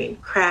submarine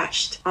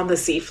crashed on the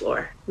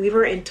seafloor. We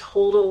were in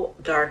total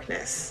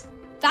darkness.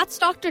 That's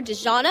Dr.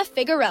 Dejana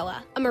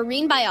Figueroa, a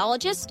marine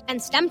biologist and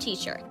STEM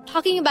teacher,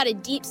 talking about a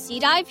deep sea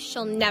dive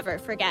she'll never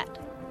forget.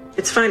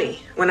 It's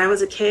funny. When I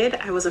was a kid,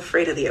 I was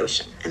afraid of the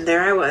ocean, and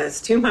there I was,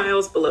 2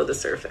 miles below the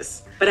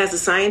surface. But as a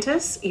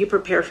scientist, you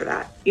prepare for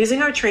that.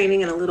 Using our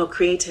training and a little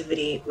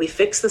creativity, we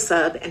fixed the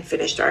sub and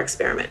finished our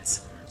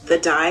experiments. The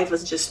dive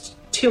was just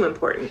too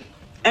important.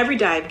 Every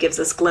dive gives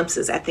us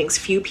glimpses at things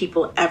few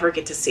people ever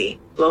get to see.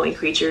 Glowing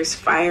creatures,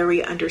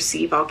 fiery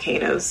undersea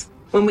volcanoes.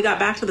 When we got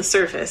back to the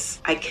surface,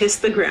 I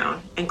kissed the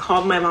ground and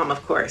called my mom,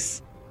 of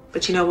course.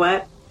 But you know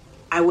what?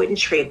 I wouldn't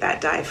trade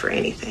that dive for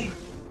anything.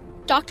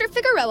 Dr.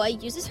 Figueroa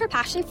uses her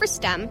passion for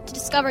STEM to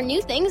discover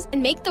new things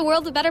and make the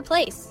world a better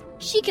place.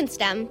 She can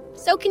STEM,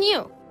 so can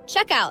you.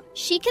 Check out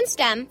She Can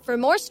STEM for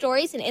more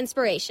stories and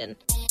inspiration.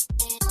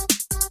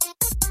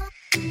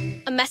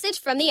 A message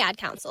from the Ad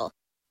Council.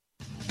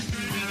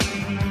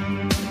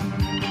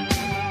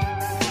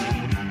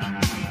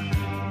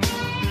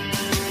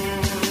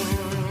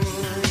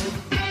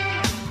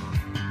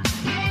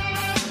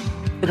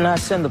 And I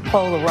send the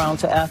poll around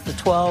to after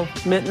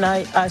 12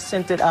 midnight. I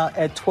sent it out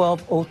at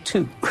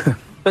 12:02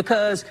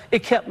 because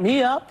it kept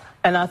me up,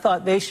 and I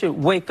thought they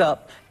should wake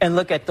up and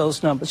look at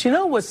those numbers. You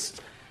know what's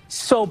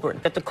sobering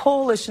that the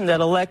coalition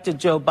that elected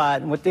Joe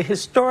Biden, with the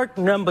historic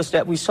numbers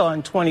that we saw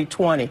in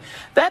 2020,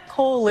 that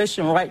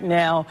coalition right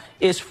now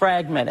is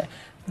fragmented.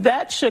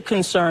 That should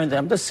concern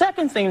them. The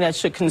second thing that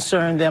should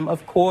concern them,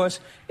 of course,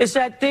 is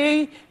that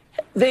they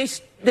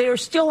are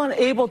still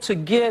unable to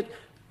get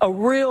a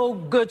real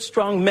good,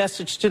 strong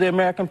message to the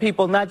American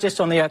people, not just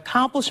on their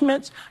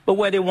accomplishments, but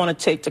where they want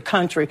to take the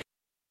country.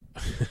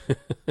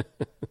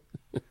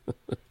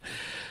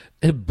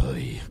 Hey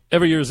boy.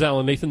 Every year is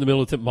Alan Nathan, the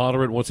militant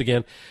moderate. Once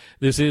again,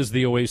 this is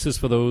the oasis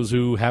for those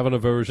who have an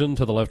aversion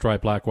to the left,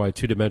 right, black, white,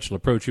 two-dimensional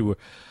approach. You were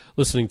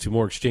listening to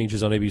more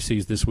exchanges on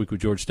ABC's This Week with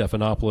George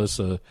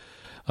Stephanopoulos.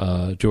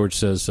 George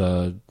says,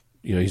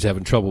 he's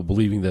having trouble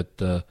believing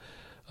that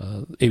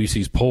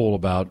ABC's poll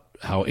about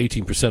how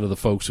 18% of the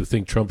folks who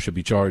think Trump should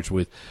be charged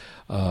with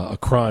a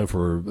crime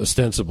for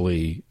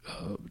ostensibly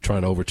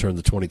trying to overturn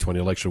the 2020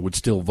 election would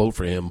still vote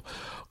for him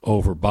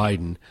over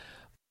Biden.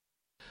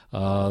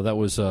 That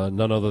was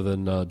none other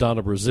than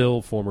Donna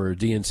Brazile, former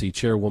DNC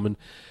chairwoman,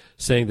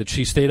 saying that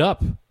she stayed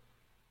up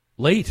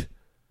late.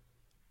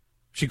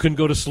 She couldn't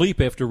go to sleep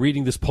after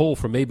reading this poll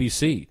from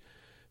ABC.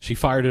 She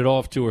fired it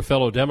off to her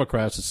fellow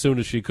Democrats as soon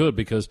as she could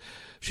because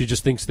she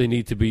just thinks they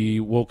need to be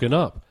woken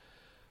up.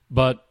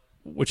 But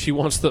what she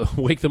wants to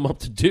wake them up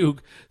to do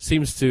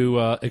seems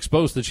to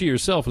expose that she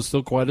herself is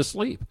still quite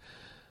asleep.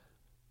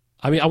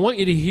 I mean, I want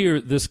you to hear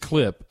this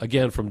clip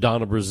again from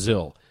Donna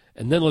Brazile,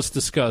 and then let's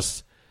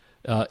discuss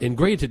in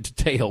great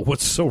detail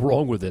what's so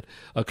wrong with it.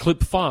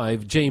 Clip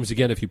 5, James,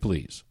 again, if you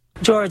please.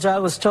 George, I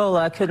was told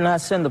I could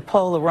not send the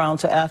poll around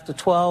to after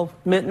 12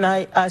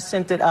 midnight. I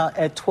sent it out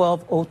at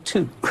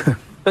 12:02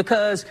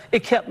 because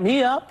it kept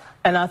me up,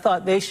 and I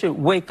thought they should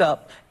wake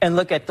up and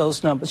look at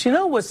those numbers. You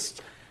know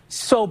what's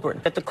sobering?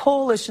 That the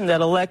coalition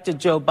that elected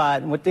Joe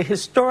Biden, with the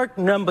historic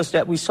numbers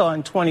that we saw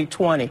in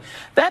 2020,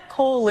 that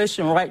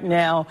coalition right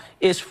now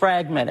is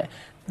fragmented.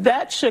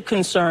 That should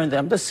concern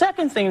them. The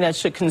second thing that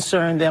should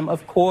concern them,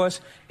 of course,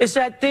 is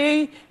that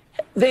they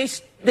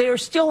are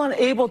still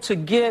unable to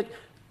get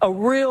a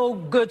real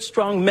good,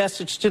 strong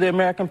message to the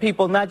American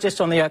people, not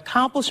just on their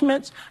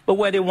accomplishments, but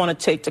where they want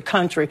to take the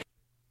country.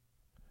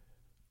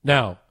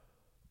 Now,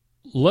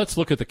 let's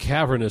look at the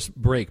cavernous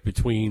break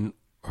between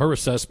her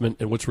assessment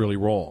and what's really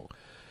wrong.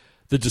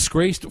 The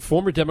disgraced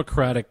former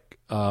Democratic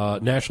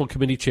National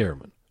Committee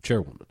chairwoman,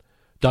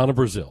 Donna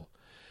Brazile,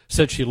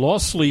 said she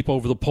lost sleep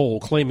over the poll,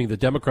 claiming the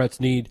Democrats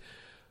need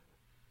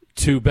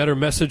to better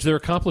message their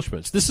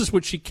accomplishments. This is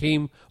what she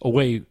came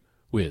away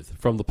with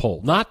from the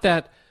poll. Not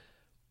that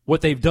what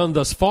they've done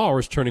thus far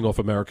is turning off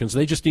Americans.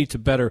 They just need to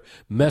better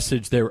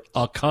message their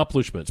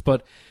accomplishments.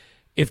 But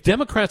if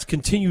Democrats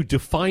continue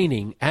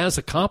defining as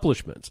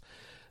accomplishments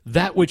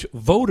that which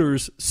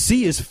voters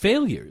see as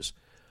failures,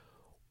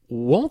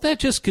 won't that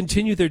just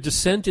continue their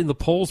descent in the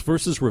polls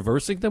versus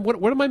reversing them?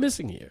 What am I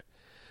missing here?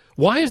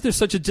 Why is there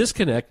such a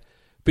disconnect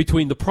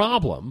between the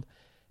problem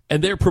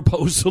and their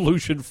proposed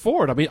solution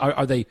for it? I mean,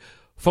 are they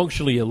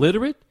functionally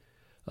illiterate,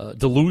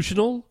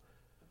 delusional?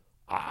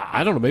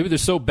 I don't know. Maybe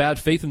there's so bad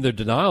faith in their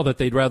denial that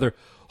they'd rather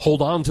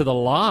hold on to the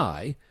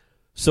lie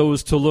so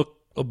as to look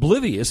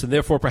oblivious and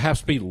therefore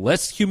perhaps be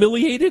less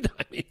humiliated.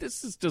 I mean,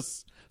 this is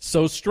just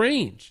so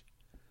strange.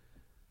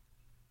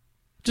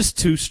 Just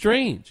too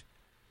strange.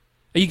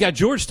 And you got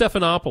George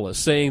Stephanopoulos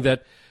saying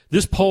that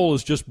this poll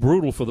is just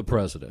brutal for the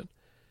president.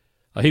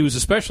 He was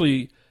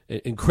especially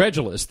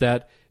incredulous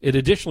that it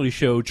additionally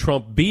showed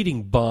Trump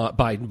beating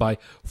Biden by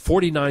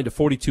 49 to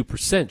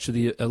 42% should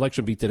the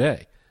election be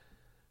today.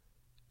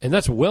 And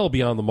that's well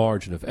beyond the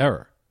margin of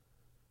error.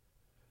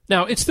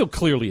 Now, it's still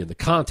clearly in the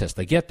contest,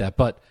 I get that,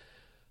 but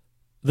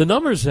the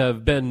numbers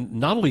have been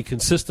not only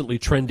consistently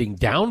trending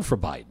down for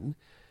Biden,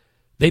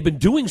 they've been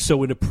doing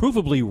so in a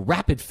provably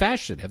rapid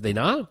fashion, have they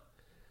not?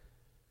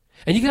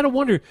 And you got to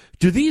wonder,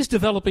 do these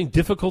developing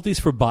difficulties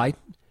for Biden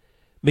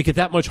make it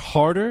that much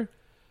harder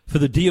for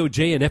the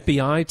DOJ and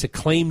FBI to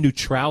claim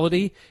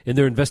neutrality in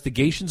their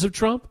investigations of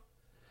Trump?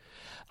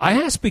 I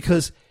ask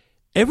because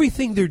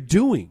everything they're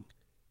doing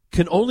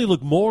can only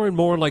look more and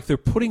more like they're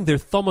putting their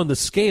thumb on the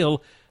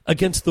scale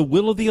against the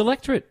will of the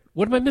electorate.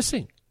 What am I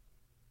missing?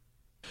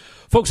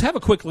 Folks, have a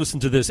quick listen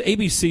to this.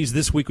 ABC's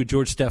This Week with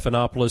George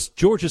Stephanopoulos.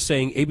 George is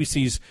saying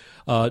ABC's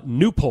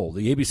new poll,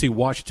 the ABC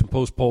Washington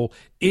Post poll,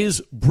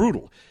 is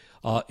brutal.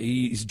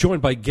 He's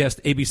joined by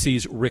guest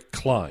ABC's Rick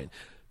Klein.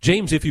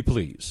 James, if you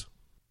please.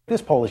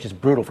 This poll is just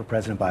brutal for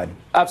President Biden.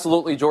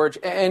 Absolutely, George.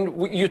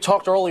 And you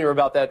talked earlier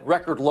about that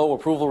record low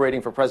approval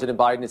rating for President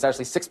Biden. It's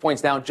actually 6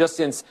 points down just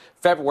since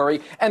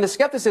February. And the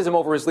skepticism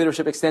over his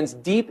leadership extends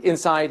deep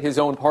inside his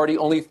own party.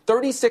 Only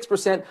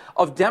 36%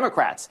 of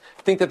Democrats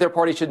think that their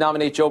party should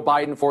nominate Joe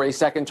Biden for a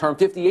second term.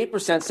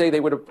 58% say they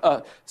would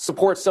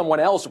support someone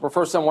else or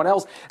prefer someone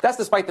else. That's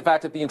despite the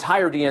fact that the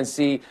entire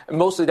DNC,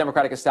 most of the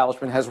Democratic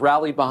establishment, has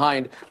rallied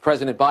behind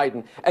President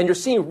Biden. And you're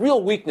seeing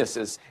real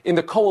weaknesses in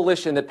the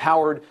coalition that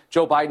powered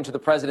Joe Biden Biden to the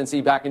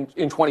presidency back in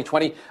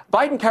 2020,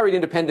 Biden carried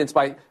independents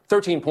by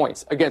 13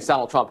 points against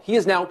Donald Trump. He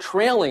is now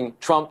trailing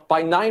Trump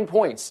by 9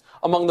 points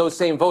among those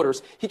same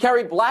voters. He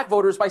carried black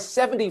voters by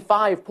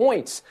 75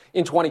 points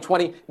in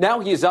 2020. Now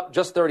he is up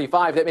just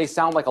 35. That may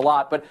sound like a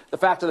lot, but the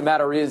fact of the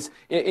matter is,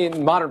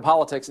 in modern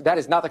politics, that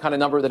is not the kind of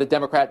number that a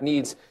Democrat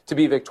needs to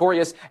be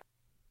victorious.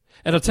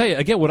 And I'll tell you,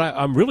 again, what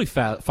I'm really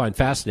find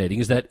fascinating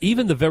is that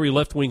even the very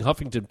left-wing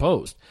Huffington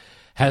Post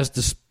has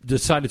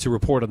decided to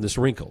report on this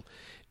wrinkle.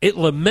 It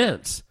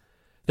laments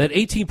that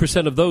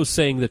 18% of those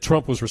saying that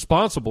Trump was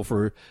responsible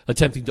for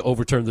attempting to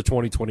overturn the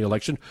 2020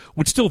 election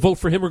would still vote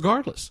for him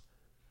regardless.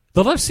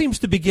 The left seems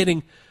to be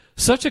getting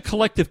such a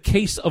collective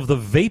case of the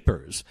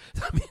vapors.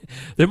 I mean,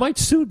 there might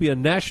soon be a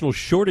national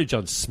shortage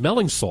on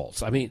smelling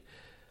salts. I mean,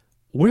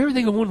 where are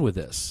they going with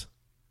this?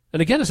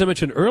 And again, as I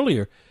mentioned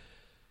earlier,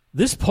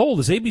 this poll,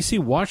 this ABC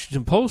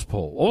Washington Post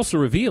poll, also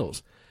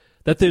reveals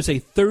that there's a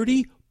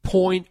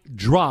 30-point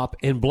drop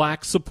in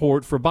black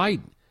support for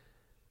Biden.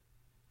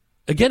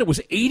 Again, it was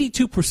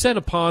 82%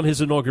 upon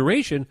his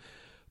inauguration,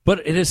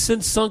 but it has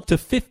since sunk to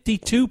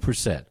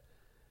 52%.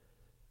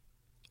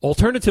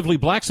 Alternatively,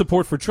 black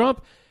support for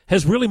Trump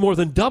has really more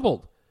than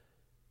doubled.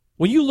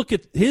 When you look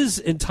at his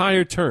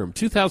entire term,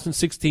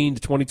 2016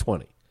 to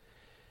 2020,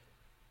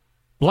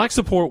 black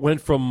support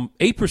went from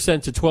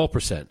 8% to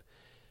 12%.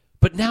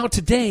 But now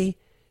today,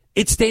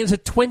 it stands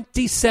at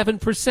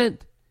 27%.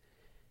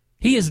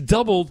 He has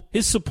doubled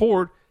his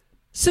support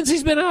since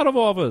he's been out of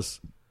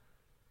office.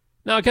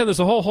 Now, again, there's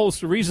a whole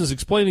host of reasons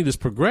explaining this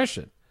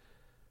progression.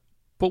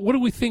 But what do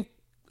we think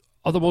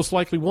are the most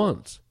likely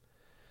ones?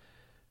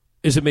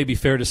 Is it maybe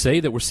fair to say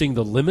that we're seeing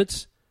the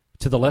limits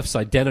to the left's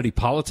identity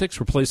politics,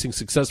 replacing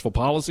successful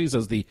policies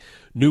as the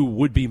new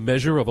would-be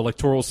measure of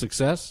electoral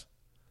success?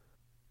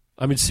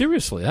 I mean,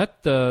 seriously,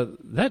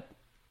 that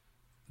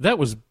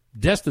was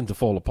destined to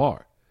fall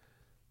apart.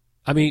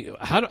 I mean,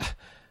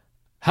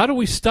 how do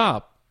we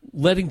stop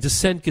letting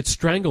dissent get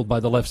strangled by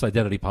the left's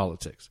identity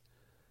politics?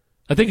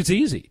 I think it's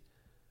easy.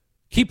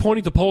 Keep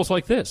pointing to polls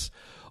like this.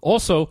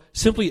 Also,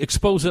 simply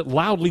expose it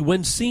loudly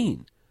when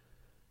seen.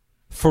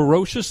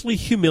 Ferociously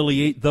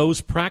humiliate those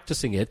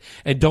practicing it,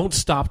 and don't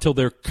stop till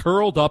they're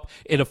curled up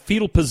in a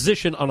fetal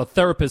position on a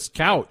therapist's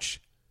couch.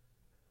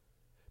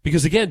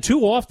 Because again,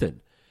 too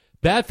often,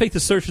 bad faith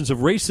assertions of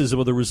racism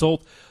are the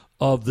result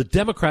of the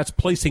Democrats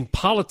placing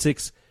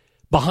politics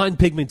behind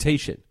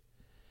pigmentation.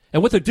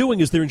 And what they're doing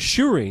is they're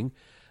ensuring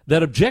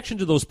that objection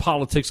to those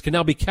politics can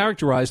now be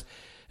characterized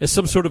as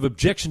some sort of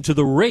objection to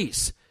the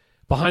race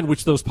behind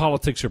which those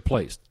politics are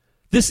placed.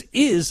 This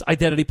is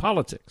identity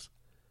politics.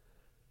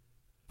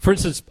 For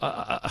instance,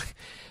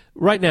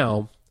 right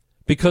now,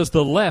 because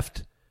the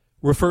left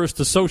refers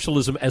to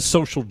socialism as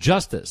social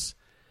justice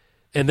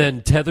and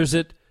then tethers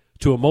it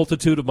to a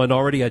multitude of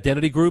minority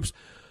identity groups,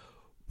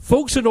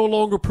 folks are no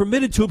longer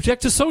permitted to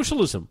object to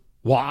socialism.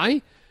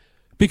 Why?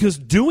 Because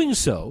doing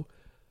so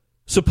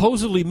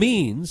supposedly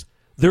means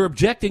they're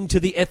objecting to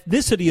the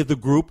ethnicity of the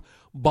group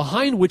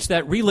behind which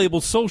that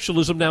relabeled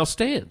socialism now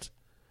stands.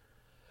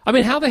 I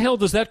mean, how the hell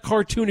does that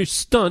cartoonish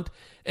stunt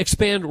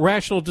expand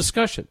rational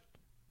discussion?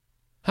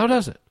 How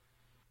does it?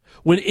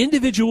 When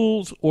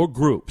individuals or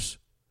groups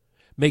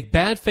make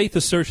bad faith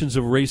assertions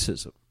of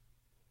racism,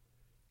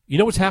 you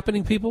know what's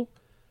happening, people?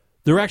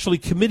 They're actually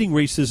committing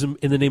racism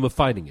in the name of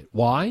fighting it.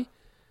 Why?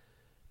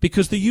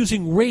 Because they're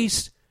using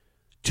race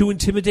to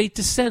intimidate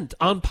dissent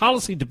on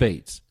policy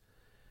debates,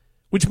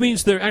 which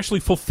means they're actually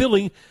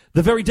fulfilling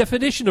the very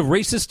definition of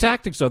racist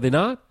tactics, are they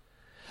not?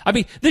 I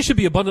mean, this should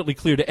be abundantly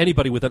clear to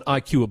anybody with an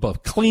IQ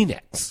above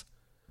Kleenex.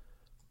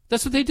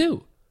 That's what they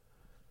do.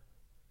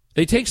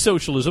 They take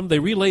socialism, they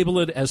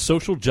relabel it as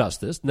social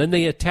justice, and then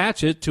they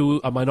attach it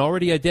to a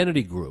minority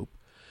identity group,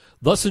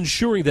 thus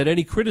ensuring that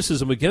any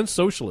criticism against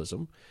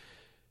socialism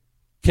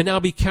can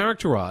now be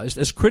characterized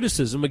as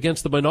criticism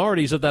against the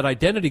minorities of that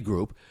identity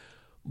group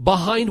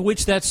behind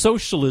which that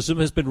socialism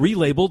has been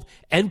relabeled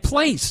and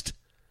placed.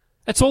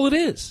 That's all it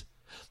is.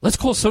 Let's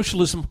call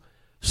socialism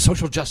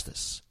social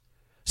justice.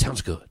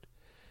 Sounds good.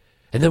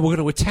 And then we're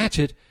going to attach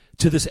it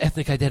to this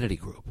ethnic identity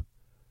group.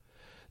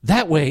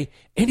 That way,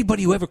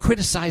 anybody who ever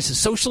criticizes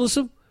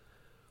socialism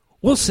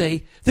will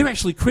say they're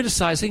actually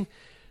criticizing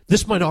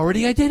this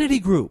minority identity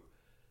group.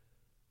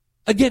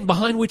 Again,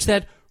 behind which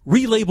that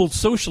relabeled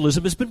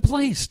socialism has been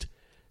placed.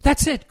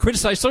 That's it.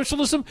 Criticize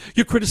socialism,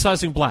 you're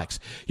criticizing blacks.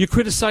 You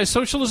criticize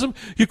socialism,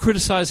 you're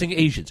criticizing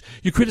Asians.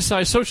 You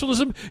criticize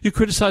socialism, you're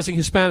criticizing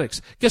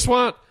Hispanics. Guess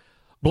what?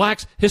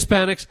 Blacks,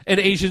 Hispanics, and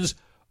Asians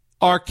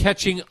are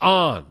catching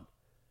on.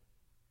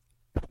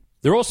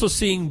 They're also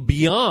seeing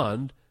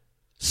beyond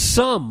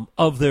some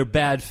of their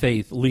bad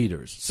faith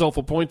leaders,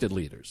 self-appointed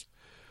leaders,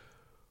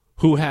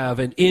 who have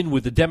an in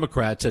with the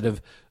Democrats and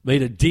have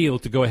made a deal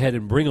to go ahead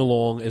and bring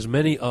along as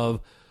many of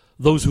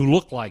those who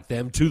look like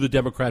them to the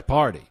Democrat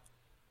Party.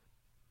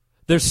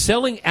 They're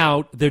selling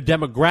out their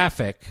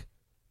demographic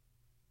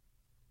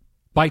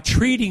by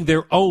treating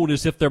their own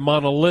as if they're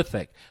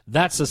monolithic.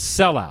 That's a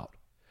sellout.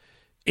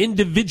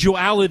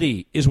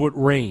 Individuality is what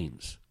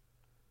reigns.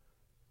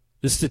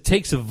 This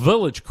takes a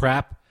village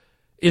crap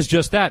is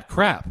just that,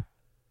 crap.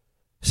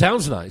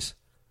 Sounds nice.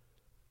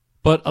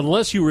 But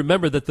unless you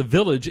remember that the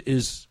village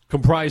is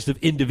comprised of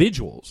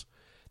individuals,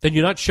 then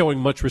you're not showing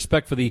much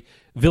respect for the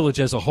village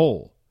as a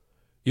whole.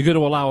 You're going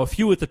to allow a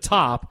few at the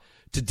top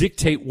to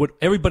dictate what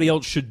everybody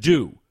else should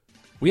do.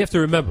 We have to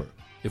remember,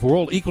 if we're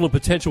all equal in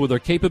potential with our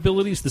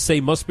capabilities, the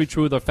same must be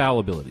true with our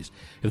fallibilities.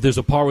 If there's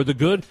a par with the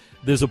good,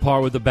 there's a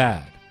par with the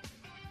bad.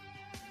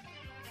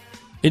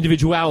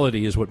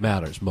 Individuality is what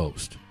matters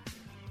most.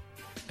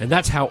 And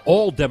that's how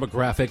all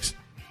demographics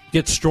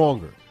get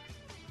stronger.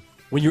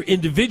 When your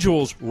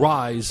individuals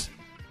rise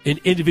in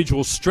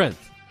individual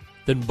strength,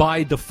 then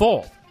by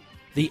default,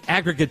 the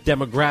aggregate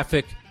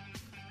demographic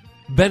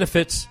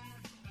benefits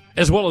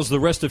as well as the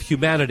rest of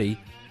humanity,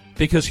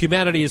 because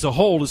humanity as a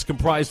whole is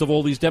comprised of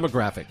all these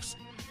demographics.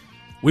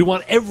 We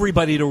want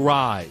everybody to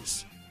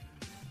rise,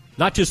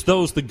 not just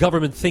those the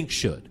government thinks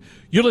should.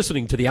 You're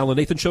listening to The Alan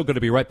Nathan Show. Going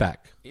to be right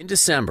back. In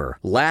December,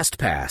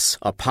 LastPass,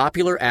 a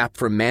popular app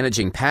for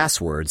managing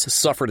passwords,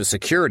 suffered a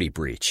security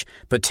breach,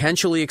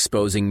 potentially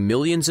exposing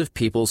millions of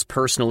people's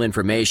personal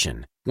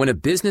information. When a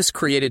business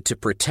created to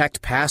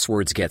protect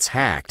passwords gets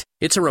hacked,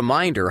 it's a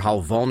reminder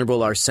how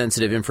vulnerable our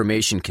sensitive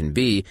information can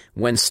be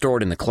when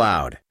stored in the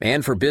cloud.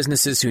 And for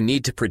businesses who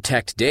need to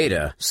protect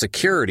data,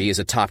 security is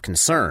a top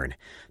concern.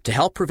 To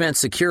help prevent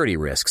security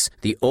risks,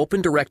 the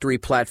open directory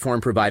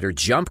platform provider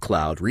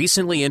JumpCloud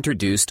recently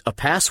introduced a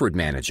password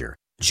manager.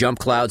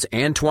 JumpCloud's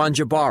Antoine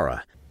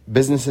Jabara.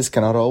 Businesses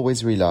cannot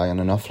always rely on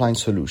an offline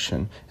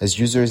solution, as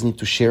users need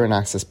to share and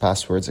access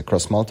passwords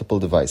across multiple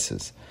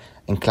devices,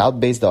 and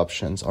cloud-based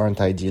options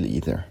aren't ideal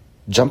either.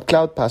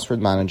 JumpCloud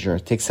Password Manager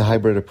takes a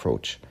hybrid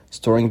approach,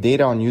 storing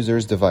data on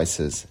users'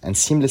 devices and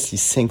seamlessly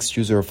syncs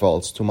user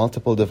vaults to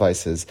multiple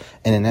devices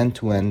in an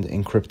end-to-end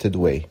encrypted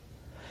way.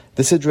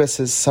 This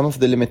addresses some of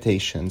the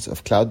limitations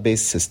of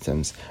cloud-based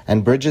systems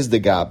and bridges the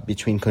gap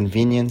between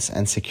convenience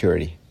and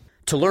security.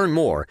 To learn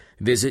more,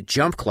 visit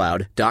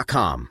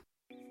jumpcloud.com.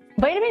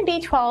 Vitamin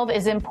B12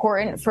 is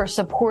important for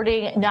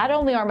supporting not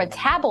only our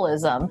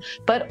metabolism,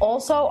 but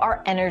also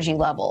our energy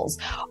levels.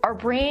 Our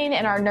brain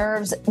and our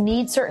nerves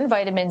need certain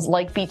vitamins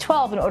like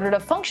B12 in order to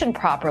function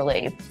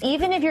properly.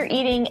 Even if you're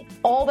eating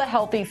all the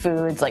healthy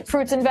foods like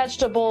fruits and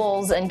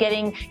vegetables and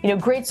getting,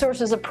 great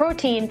sources of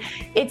protein,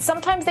 it's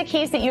sometimes the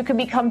case that you can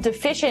become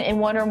deficient in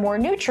one or more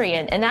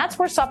nutrient, and that's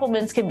where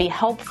supplements can be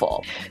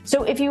helpful.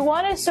 So if you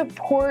want to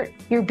support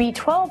your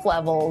B12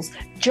 levels,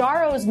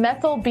 Jarrow's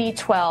Methyl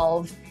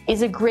B12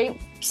 is a great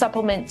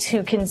supplement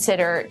to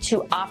consider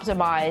to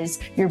optimize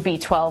your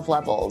B12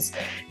 levels.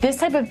 This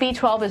type of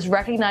B12 is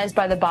recognized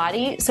by the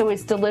body, so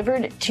it's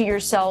delivered to your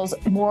cells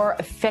more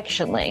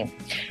efficiently.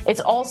 It's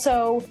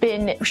also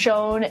been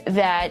shown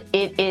that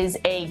it is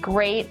a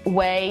great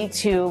way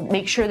to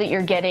make sure that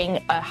you're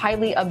getting a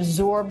highly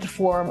absorbed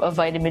form of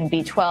vitamin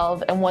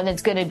B12 and one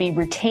that's going to be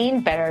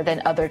retained better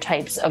than other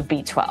types of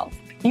B12.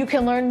 You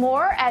can learn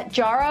more at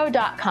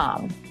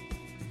jarrow.com.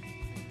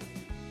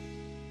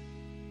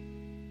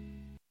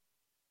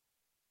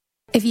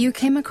 If you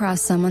came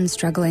across someone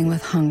struggling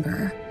with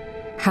hunger,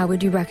 how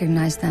would you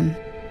recognize them?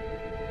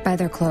 By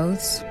their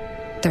clothes,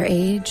 their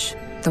age,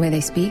 the way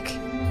they speak?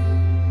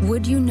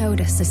 Would you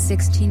notice a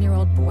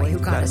 16-year-old boy who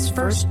got his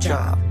first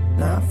job,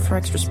 not for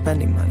extra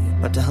spending money,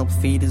 but to help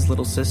feed his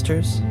little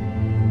sisters?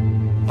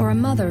 Or a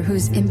mother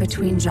who's in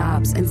between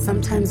jobs and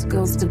sometimes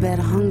goes to bed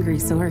hungry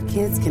so her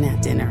kids can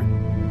have dinner?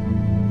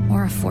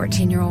 Or a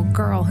 14-year-old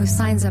girl who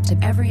signs up to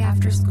every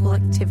after-school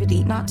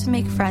activity, not to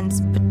make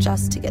friends, but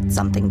just to get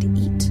something to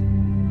eat?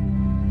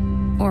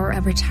 Or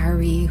a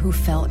retiree who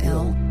fell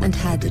ill and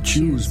had to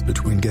choose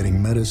between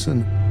getting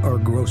medicine or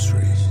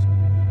groceries.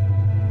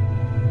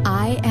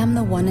 I am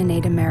the 1 in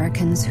 8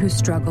 Americans who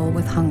struggle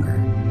with hunger.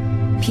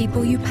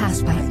 People you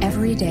pass by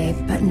every day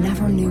but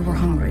never knew were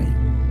hungry.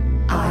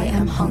 I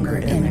am hunger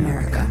in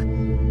America.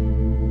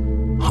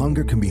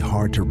 Hunger can be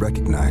hard to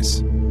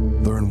recognize.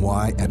 Learn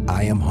why at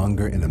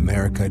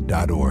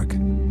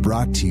IamHungerInAmerica.org.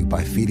 Brought to you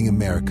by Feeding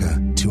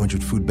America,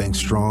 200 Food Banks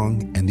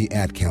Strong, and the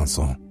Ad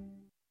Council.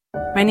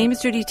 My name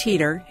is Judy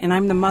Teeter, and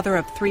I'm the mother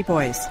of 3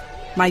 boys.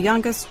 My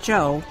youngest,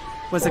 Joe,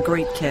 was a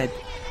great kid.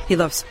 He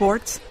loved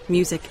sports,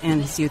 music, and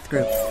his youth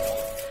group.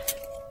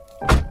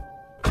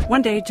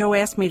 One day, Joe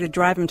asked me to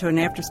drive him to an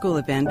after-school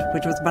event,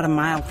 which was about a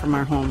mile from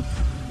our home.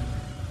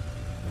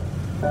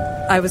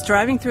 I was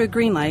driving through a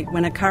green light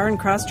when a car in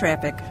cross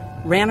traffic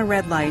ran a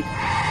red light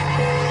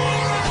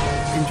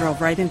and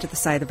drove right into the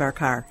side of our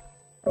car,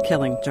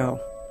 killing Joe.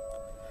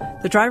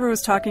 The driver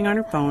was talking on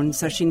her phone,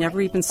 so she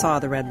never even saw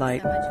the red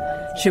light.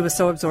 She was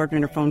so absorbed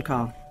in her phone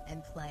call.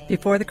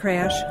 Before the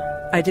crash,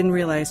 I didn't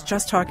realize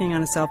just talking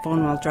on a cell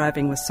phone while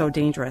driving was so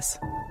dangerous.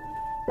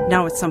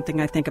 Now it's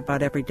something I think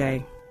about every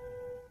day.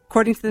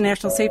 According to the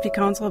National Safety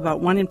Council,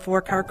 about 1 in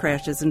 4 car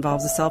crashes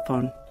involves a cell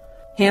phone.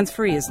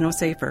 Hands-free is no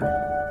safer.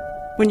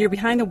 When you're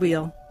behind the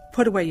wheel,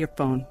 put away your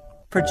phone.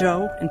 For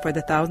Joe and for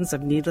the thousands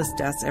of needless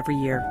deaths every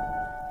year.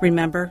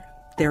 Remember,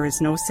 there is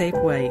no safe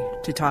way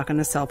to talk on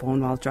a cell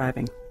phone while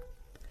driving.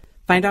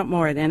 Find out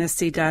more at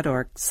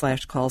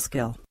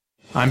nsc.org/callskill.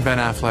 I'm Ben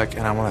Affleck,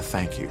 and I want to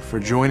thank you for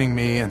joining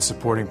me and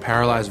supporting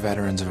Paralyzed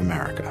Veterans of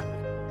America.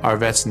 Our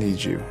vets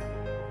need you.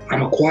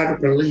 I'm a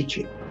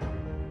quadriplegic.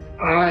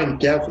 I'm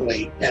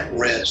definitely at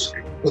risk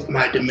with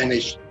my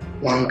diminished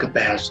lung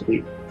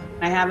capacity.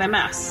 I have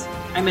MS.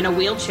 I'm in a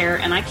wheelchair,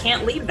 and I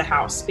can't leave the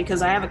house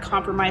because I have a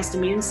compromised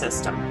immune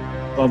system.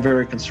 I'm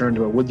very concerned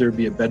about, would there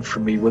be a bed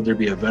for me? Would there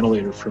be a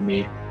ventilator for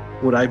me?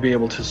 Would I be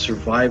able to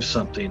survive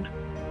something?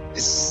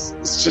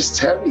 It's just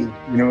heavy.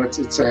 You know,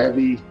 it's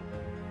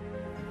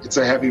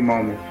a heavy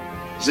moment.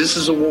 This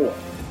is a war.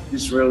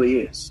 This really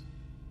is.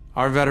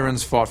 Our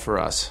veterans fought for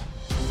us.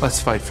 Let's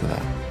fight for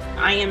them.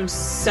 I am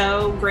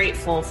so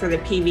grateful for the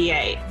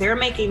PVA. They're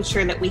making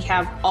sure that we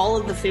have all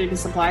of the food and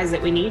supplies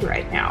that we need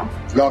right now.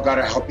 We all got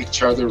to help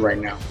each other right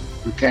now.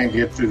 We can't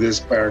get through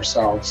this by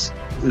ourselves.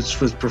 It's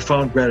with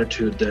profound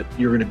gratitude that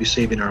you're going to be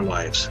saving our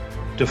lives.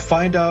 To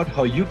find out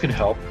how you can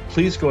help,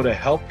 please go to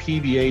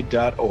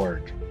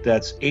helppva.org.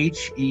 That's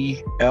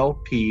HELPPVA.org.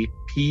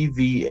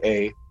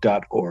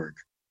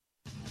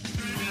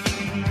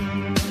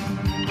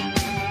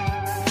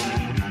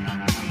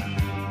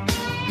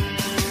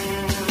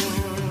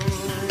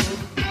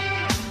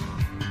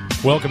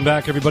 Welcome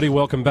back, everybody.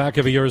 Welcome back.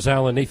 Every year is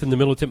Alan Nathan, the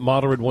militant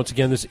moderate. Once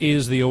again, this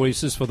is the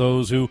oasis for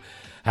those who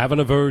have an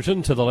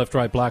aversion to the left,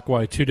 right, black,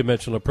 white,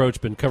 two-dimensional approach.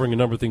 Been covering a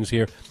number of things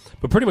here,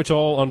 but pretty much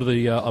all under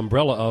the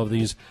umbrella of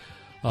these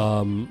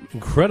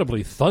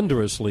incredibly,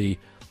 thunderously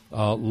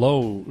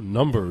low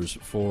numbers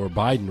for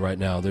Biden right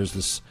now. There's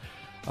this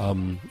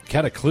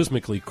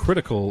cataclysmically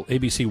critical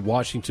ABC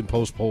Washington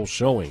Post poll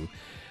showing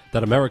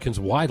that Americans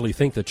widely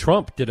think that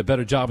Trump did a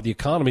better job of the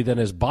economy than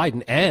has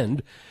Biden,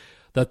 and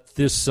that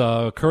this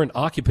current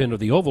occupant of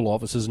the Oval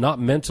Office is not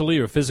mentally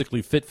or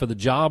physically fit for the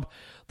job,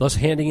 thus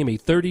handing him a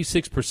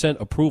 36%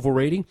 approval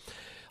rating.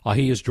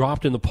 He has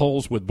dropped in the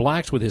polls with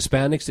blacks, with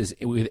Hispanics,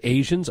 with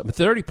Asians. A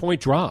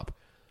 30-point drop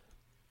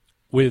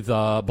with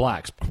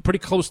blacks. Pretty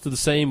close to the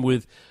same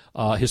with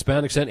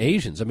Hispanics and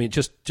Asians. I mean,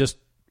 just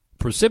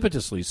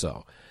precipitously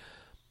so.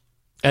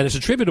 And it's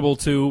attributable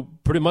to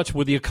pretty much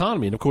with the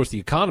economy. And, of course, the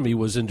economy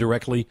was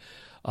indirectly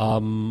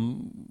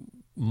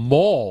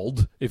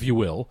mauled, if you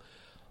will,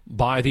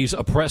 by these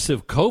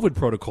oppressive COVID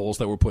protocols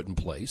that were put in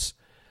place.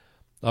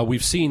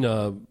 We've seen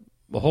a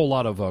whole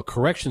lot of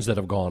corrections that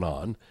have gone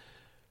on. I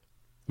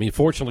mean,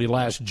 fortunately,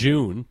 last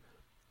June,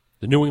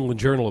 the New England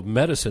Journal of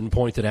Medicine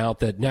pointed out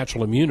that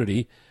natural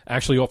immunity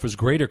actually offers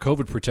greater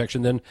COVID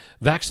protection than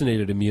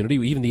vaccinated immunity.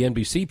 Even the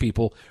NBC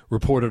people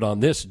reported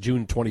on this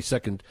June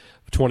 22nd,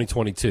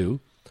 2022.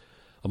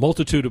 A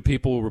multitude of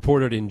people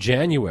reported in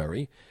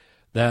January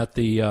that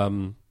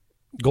the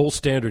gold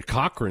standard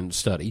Cochrane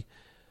study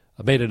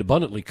made it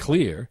abundantly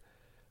clear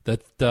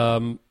that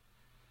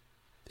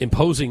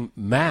imposing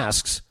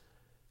masks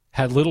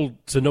had little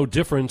to no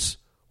difference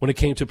when it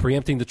came to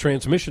preempting the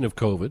transmission of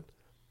COVID.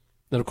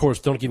 And, of course,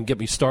 don't even get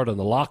me started on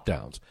the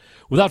lockdowns.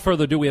 Without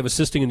further ado, we have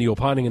assisting in the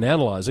opining and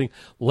analyzing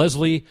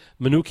Leslie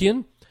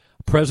Manookian,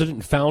 president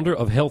and founder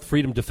of Health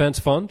Freedom Defense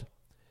Fund,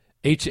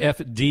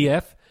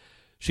 HFDF.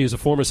 She is a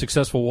former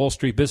successful Wall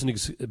Street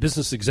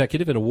business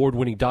executive and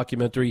award-winning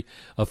documentary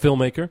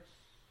filmmaker.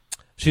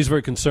 She's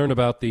very concerned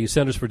about the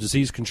Centers for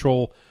Disease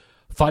Control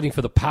fighting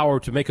for the power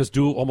to make us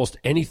do almost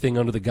anything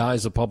under the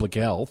guise of public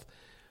health.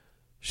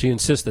 She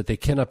insists that they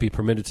cannot be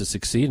permitted to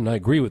succeed, and I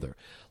agree with her.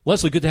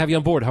 Leslie, good to have you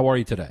on board. How are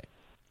you today?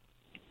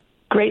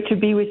 Great to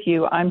be with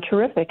you. I'm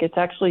terrific. It's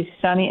actually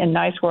sunny and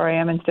nice where I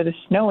am instead of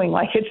snowing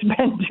like it's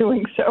been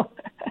doing so.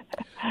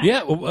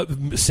 Yeah, well,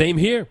 same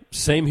here.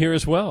 Same here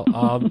as well.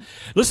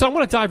 Listen, I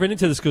want to dive right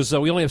into this because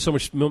we only have so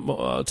much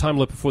time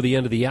left before the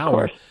end of the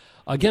hour.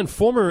 Again,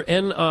 former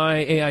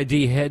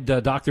NIAID head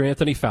Dr.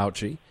 Anthony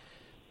Fauci,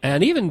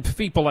 and even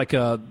people like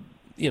the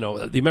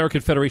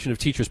American Federation of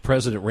Teachers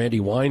president Randy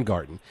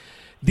Weingarten.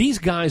 These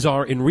guys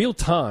are in real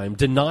time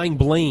denying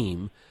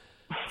blame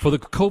for the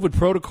COVID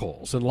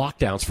protocols and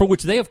lockdowns, for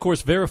which they, of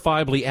course,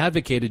 verifiably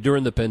advocated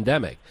during the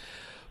pandemic.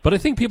 But I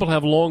think people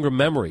have longer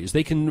memories.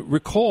 They can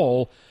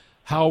recall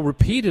how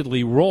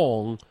repeatedly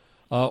wrong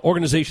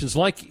organizations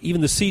like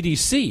even the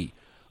CDC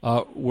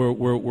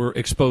were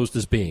exposed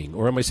as being.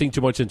 Or am I seeing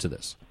too much into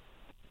this?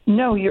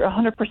 No, you're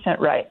 100%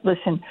 right.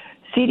 Listen,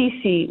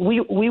 CDC,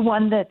 we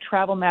won the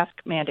travel mask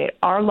mandate.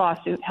 Our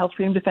lawsuit, Health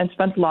Freedom Defense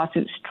Fund's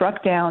lawsuit,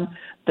 struck down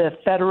the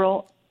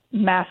federal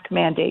mask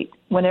mandate.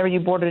 Whenever you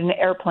boarded an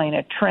airplane,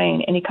 a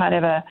train, any kind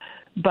of a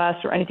bus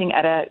or anything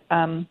at a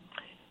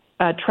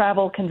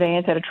travel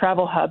conveyance, at a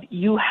travel hub,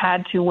 you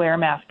had to wear a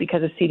mask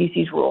because of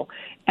CDC's rule.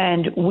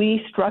 And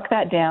we struck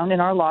that down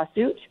in our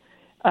lawsuit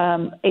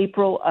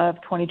April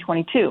of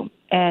 2022.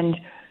 And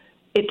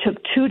it took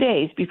 2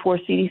 days before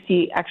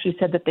CDC actually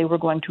said that they were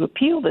going to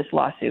appeal this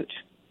lawsuit,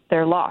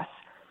 their loss.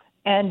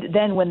 And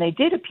then when they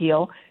did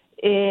appeal,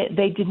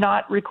 they did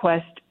not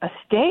request a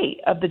stay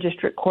of the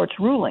district court's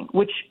ruling,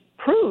 which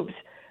proves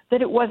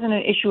that it wasn't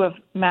an issue of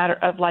matter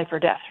of life or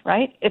death,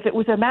 right? If it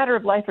was a matter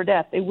of life or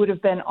death, they would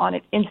have been on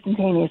it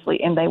instantaneously,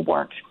 and they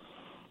weren't.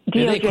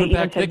 They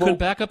couldn't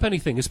back up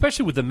anything,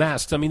 especially with the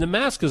masks. I mean, the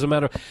mask is a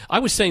matter. I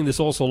was saying this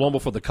also long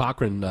before the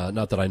Cochrane.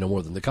 Not that I know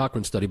more than the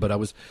Cochrane study, but I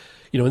was,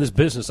 in this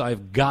business,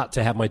 I've got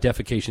to have my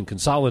defecation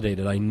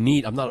consolidated. I'm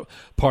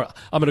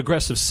an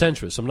aggressive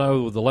centrist. I'm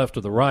not with the left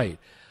or the right.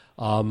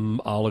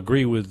 I'll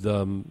agree with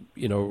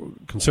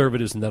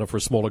conservatives and that are for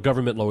smaller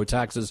government, lower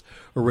taxes,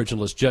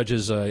 originalist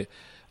judges.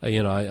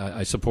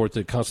 I support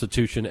the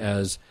Constitution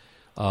as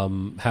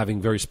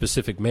having very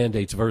specific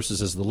mandates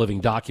versus as the living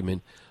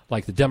document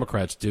like the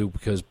Democrats do,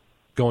 because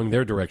going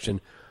their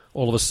direction,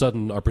 all of a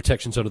sudden our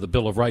protections under the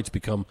Bill of Rights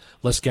become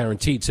less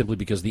guaranteed simply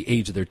because of the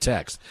age of their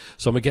text.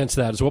 So I'm against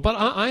that as well. But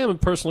I am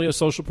personally a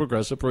social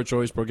progressive,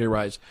 pro-choice, pro-gay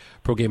rights,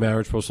 pro-gay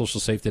marriage, pro-social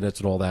safety nets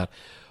and all that.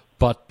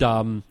 But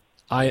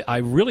I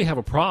really have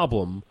a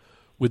problem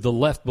with the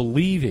left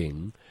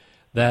believing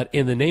that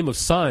in the name of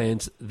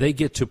science they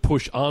get to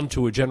push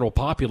onto a general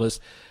populace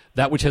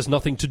that which has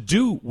nothing to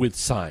do with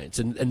science.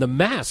 And the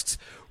masks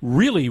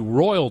really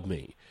roiled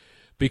me,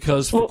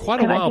 because for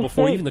quite a while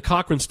before even the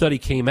Cochrane study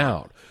came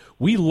out,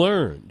 we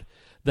learned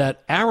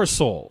that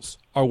aerosols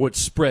are what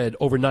spread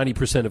over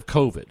 90% of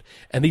COVID.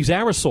 And these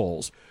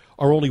aerosols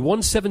are only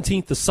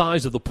 1/17 the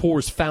size of the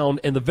pores found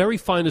in the very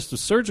finest of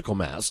surgical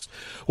masks,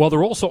 while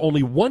they're also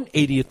only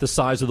 1/80th the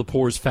size of the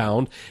pores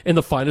found in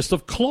the finest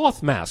of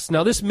cloth masks.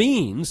 Now, this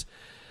means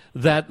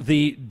that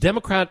the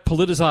Democrat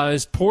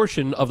politicized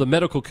portion of the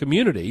medical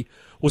community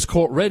was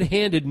caught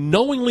red-handed,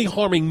 knowingly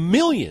harming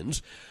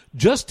millions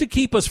just to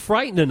keep us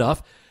frightened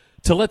enough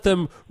to let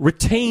them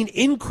retain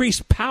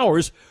increased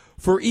powers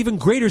for even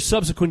greater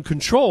subsequent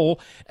control,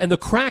 and the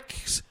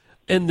cracks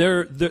in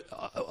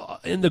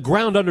in the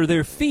ground under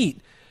their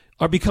feet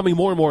are becoming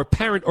more and more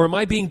apparent. Or am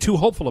I being too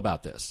hopeful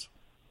about this?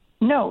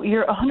 No,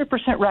 you're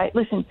 100% right.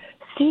 Listen,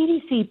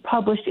 CDC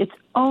published its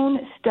own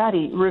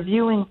study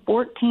reviewing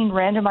 14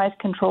 randomized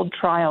controlled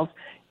trials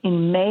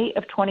in May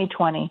of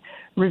 2020,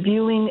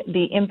 reviewing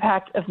the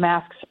impact of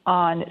masks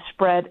on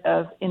spread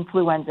of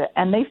influenza,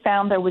 and they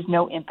found there was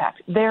no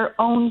impact. Their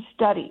own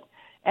study,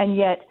 and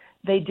yet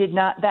that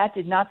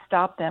did not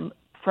stop them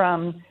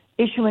from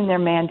issuing their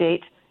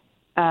mandate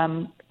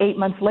 8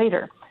 months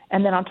later.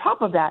 And then on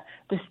top of that,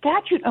 the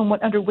statute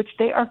under which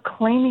they are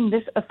claiming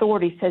this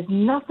authority says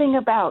nothing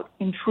about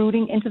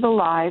intruding into the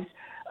lives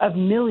of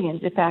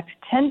millions, in fact,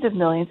 tens of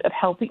millions of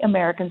healthy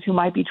Americans who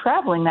might be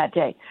traveling that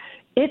day.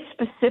 It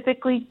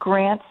specifically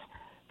grants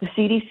the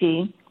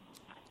CDC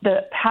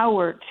the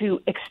power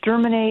to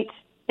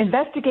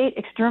investigate,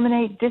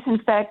 exterminate,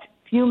 disinfect,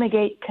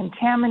 fumigate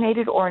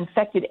contaminated or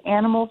infected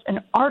animals and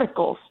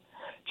articles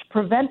to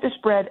prevent the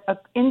spread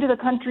into the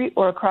country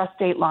or across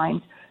state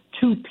lines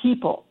to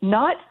people,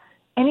 not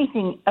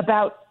anything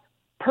about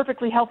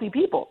perfectly healthy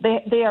people.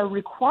 They are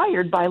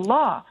required by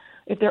law,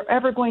 if they're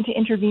ever going to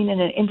intervene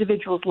in an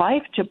individual's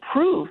life, to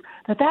prove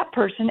that that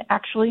person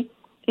actually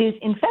is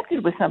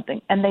infected with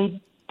something, and they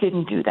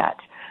didn't do that.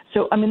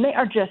 So, I mean,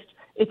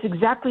 it's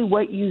exactly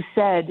what you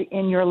said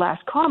in your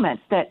last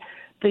comments, that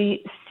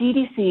the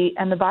CDC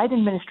and the Biden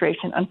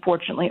administration,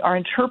 unfortunately, are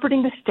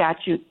interpreting the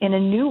statute in a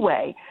new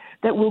way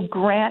that will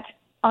grant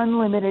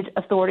unlimited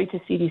authority to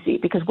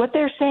CDC. Because what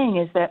they're saying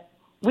is that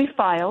we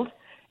filed,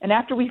 and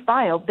after we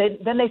filed,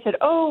 then they said,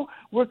 oh,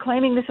 we're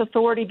claiming this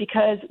authority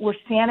because we're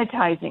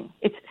sanitizing.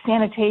 It's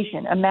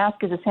sanitation. A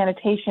mask is a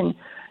sanitation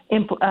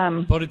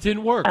but it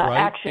didn't work, right?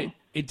 Action.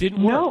 It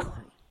didn't work.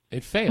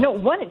 It failed. No,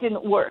 one, it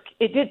didn't work.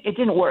 It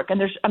didn't work.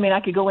 And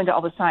I could go into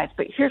all the science,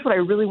 but here's what I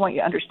really want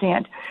you to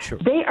understand. Sure.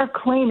 They are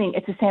claiming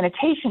it's a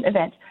sanitation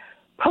event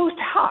post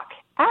hoc,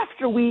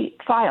 after we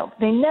filed.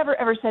 They never,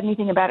 ever said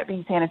anything about it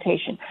being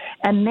sanitation.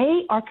 And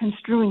they are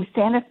construing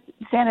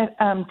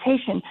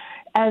sanitation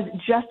as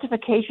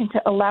justification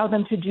to allow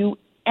them to do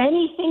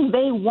anything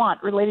they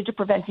want related to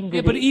preventing disease.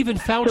 Yeah, but even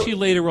Fauci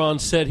later on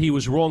said he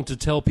was wrong to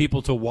tell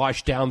people to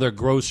wash down their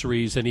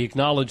groceries, and he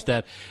acknowledged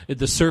that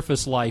the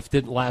surface life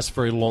didn't last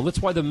very long.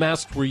 That's why the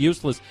masks were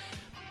useless.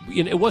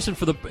 It wasn't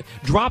for the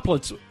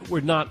droplets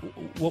were not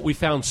what we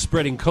found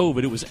spreading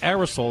COVID. It was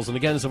aerosols, and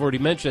again, as I've already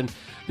mentioned,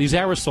 these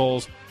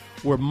aerosols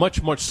were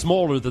much, much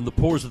smaller than the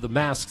pores of the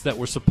masks that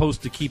were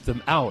supposed to keep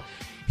them out.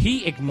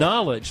 He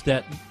acknowledged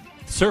that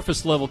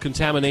surface level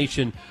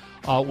contamination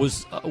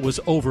was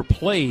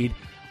overplayed.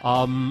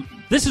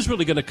 This is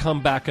really going to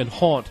come back and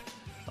haunt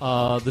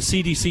the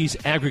CDC's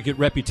aggregate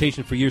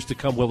reputation for years to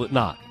come, will it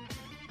not?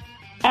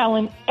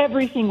 Alan,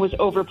 everything was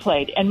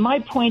overplayed. And my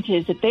point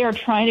is that they are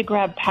trying to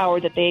grab power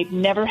that they've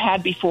never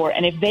had before.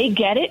 And if they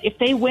get it, if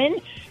they win,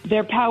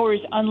 their power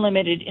is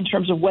unlimited in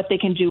terms of what they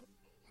can do.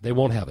 They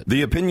won't have it.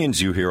 The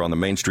opinions you hear on the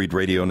Main Street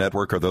Radio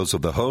Network are those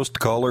of the host,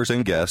 callers,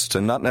 and guests,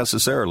 and not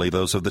necessarily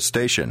those of the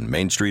station,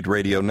 Main Street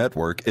Radio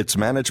Network, its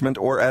management,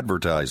 or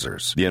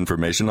advertisers. The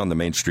information on the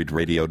Main Street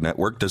Radio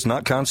Network does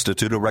not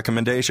constitute a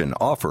recommendation,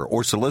 offer,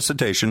 or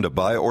solicitation to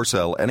buy or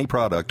sell any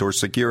product or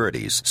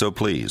securities. So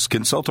please,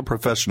 consult a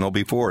professional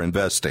before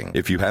investing.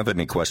 If you have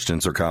any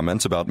questions or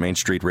comments about Main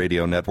Street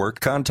Radio Network,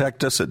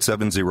 contact us at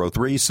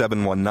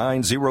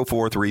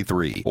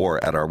 703-719-0433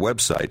 or at our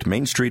website,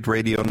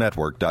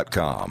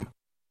 mainstreetradionetwork.com.